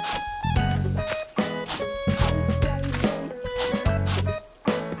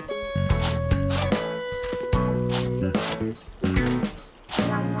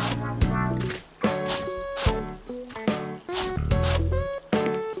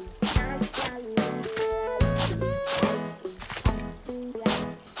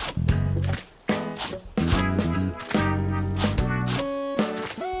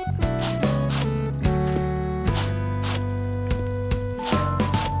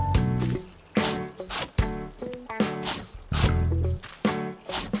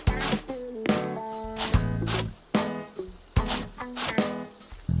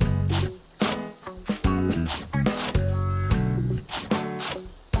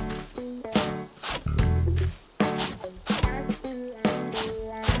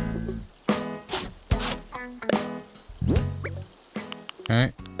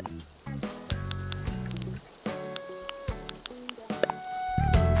 Okay.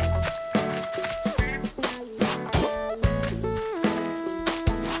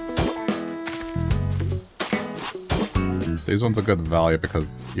 These ones are good value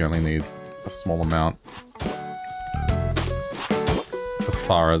because you only need a small amount as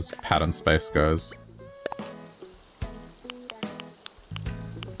far as pattern space goes.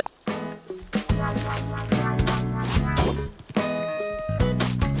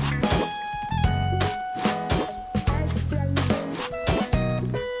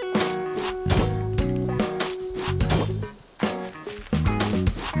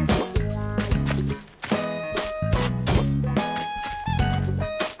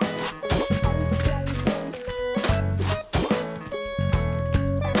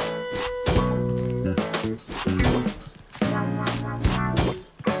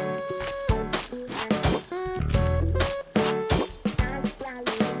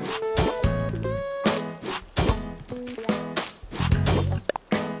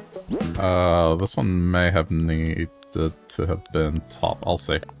 This one may have needed to have been top. I'll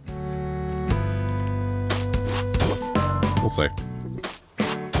see. We'll see.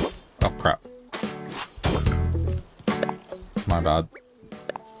 Oh, crap. My bad.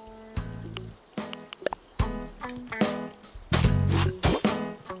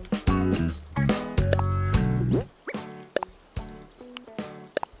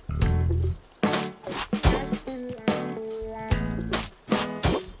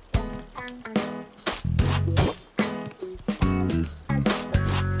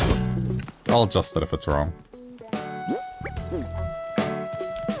 I'll adjust it if it's wrong.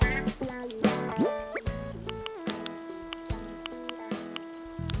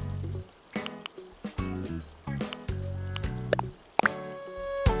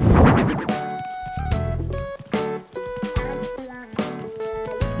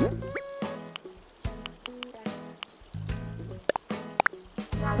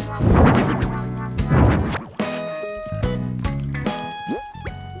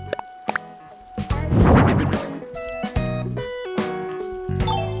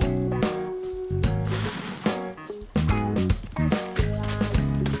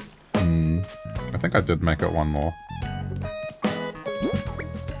 I did make it one more.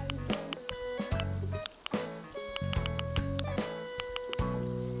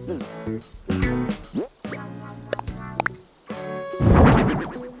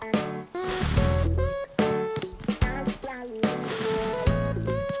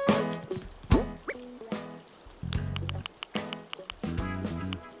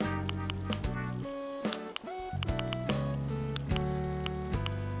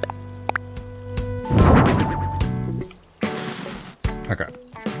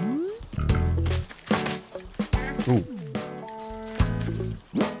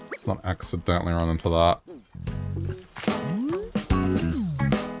 Let's not accidentally run into that.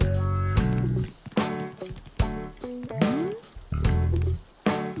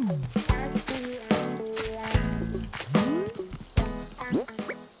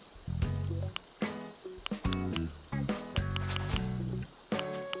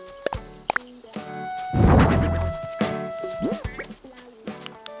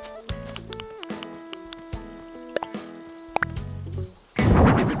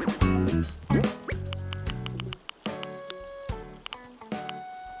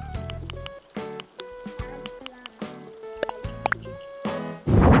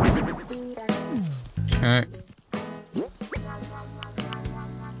 Okay.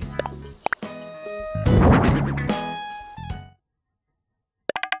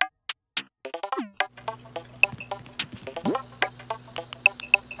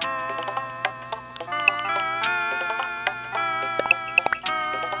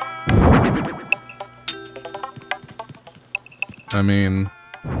 I mean,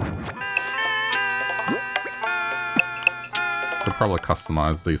 could probably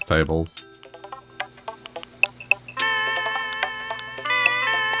customize these tables.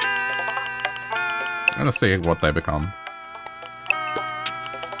 I'm gonna see what they become.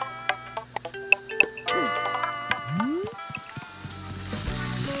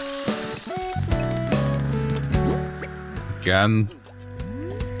 Again.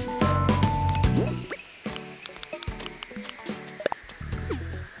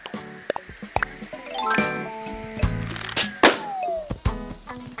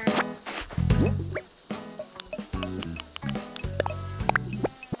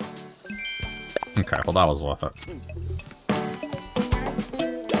 Okay, well that was worth it.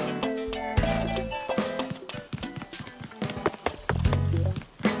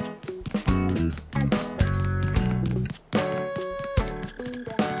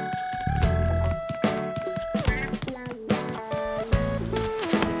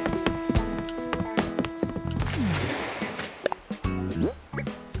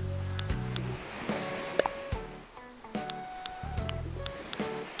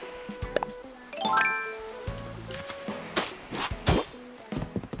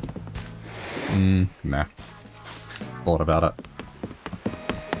 Nah. Thought about it.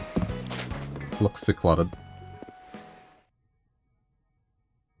 Looks too cluttered.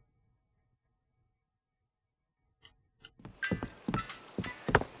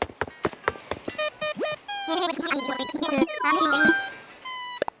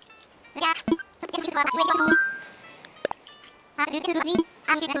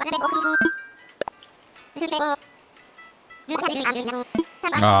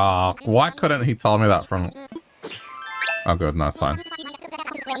 Ah, why couldn't he tell me that from... Oh good, no, it's fine.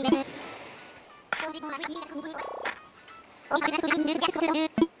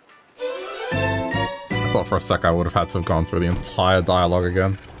 I thought for a sec I would have had to have gone through the entire dialogue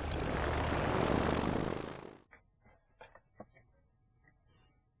again.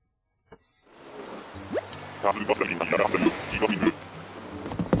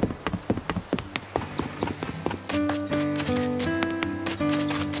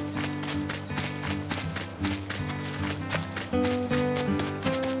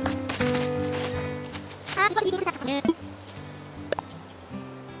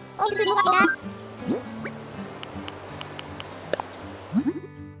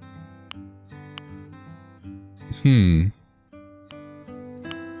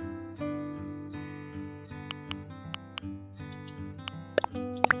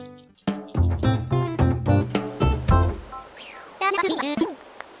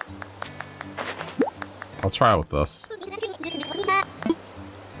 I'll try with this.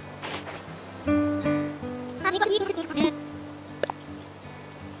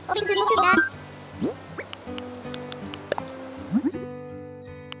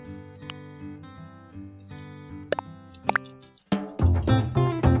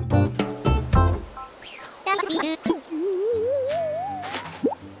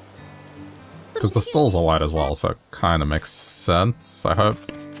 Because the stalls are wide as well, so it kind of makes sense, I hope.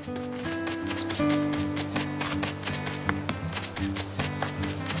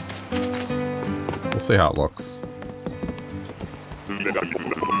 We'll see how it looks.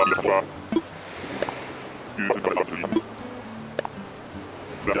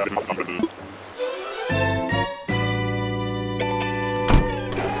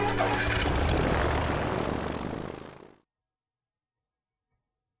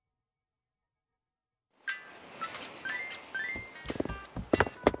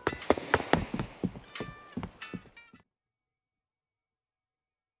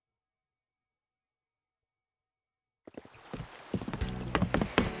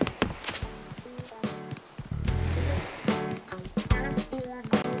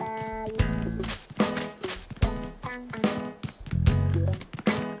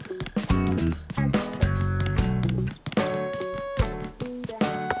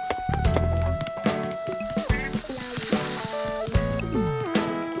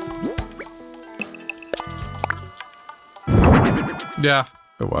 Yeah,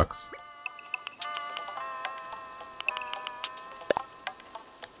 it works.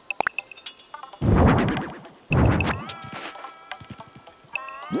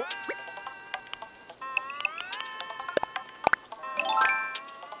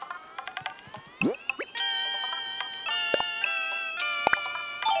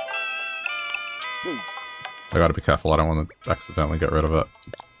 I gotta be careful, I don't want to accidentally get rid of it.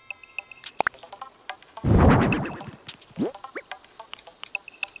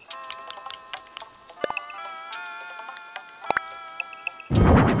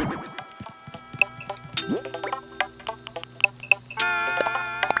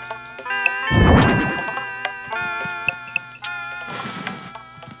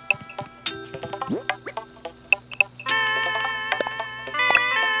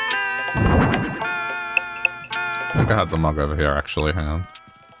 I had the mug over here, actually. Hang on.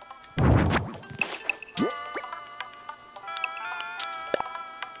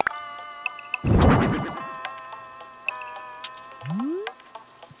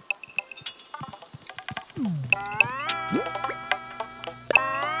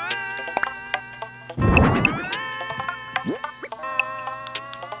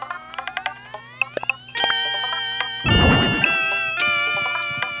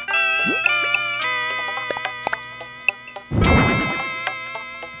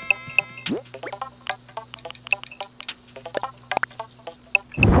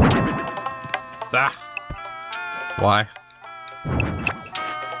 Why?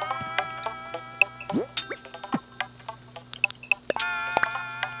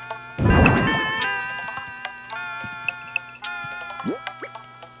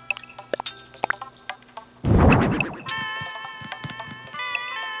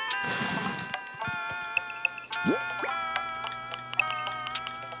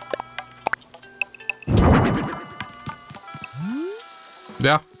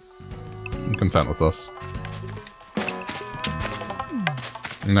 Yeah, I'm content with this.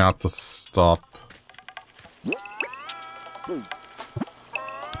 Now to stop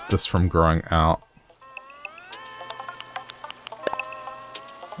this from growing out.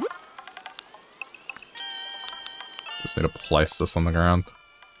 Just need to place this on the ground.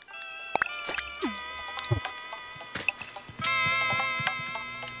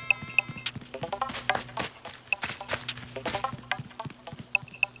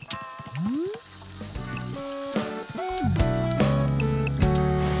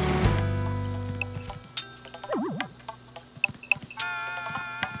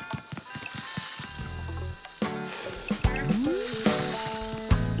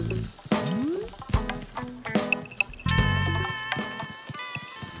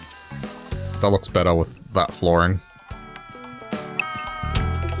 That looks better with that flooring.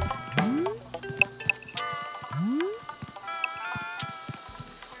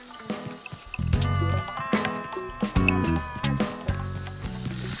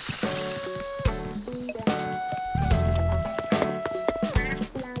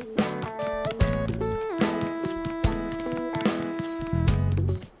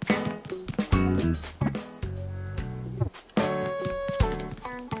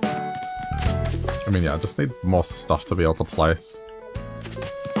 I mean, yeah, I just need more stuff to be able to place.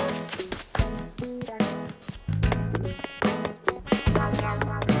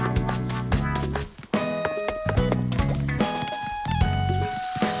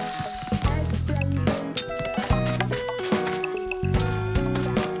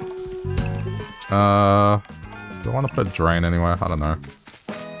 Do I want to put a drain anywhere? I don't know.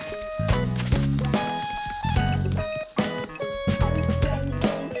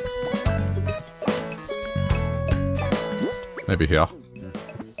 Maybe here.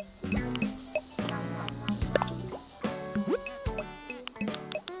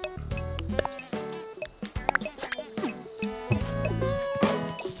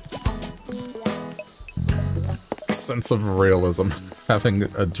 Sense of realism, having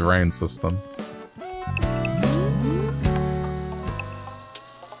a drain system.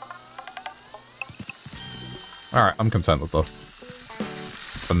 Alright, I'm content with this.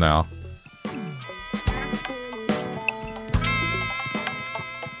 For now.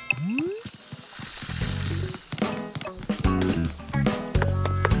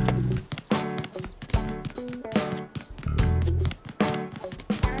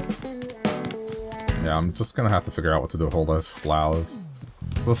 Yeah, I'm just gonna have to figure out what to do with all those flowers.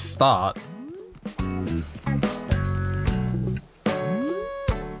 It's a start.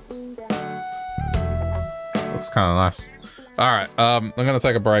 Looks kinda nice. Alright, I'm gonna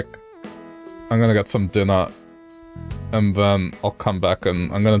take a break. I'm gonna get some dinner. And then I'll come back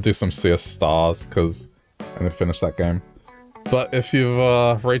and I'm gonna do some Sea of Stars, because I'm gonna finish that game. But if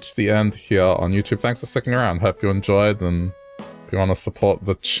you've reached the end here on YouTube, thanks for sticking around. Hope you enjoyed, and if you want to support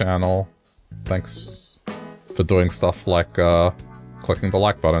the channel, thanks for doing stuff like clicking the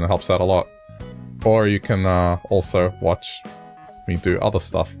like button. It helps out a lot. Or you can also watch me do other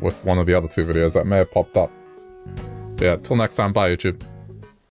stuff with one of the other two videos that may have popped up. Yeah, till next time, bye YouTube.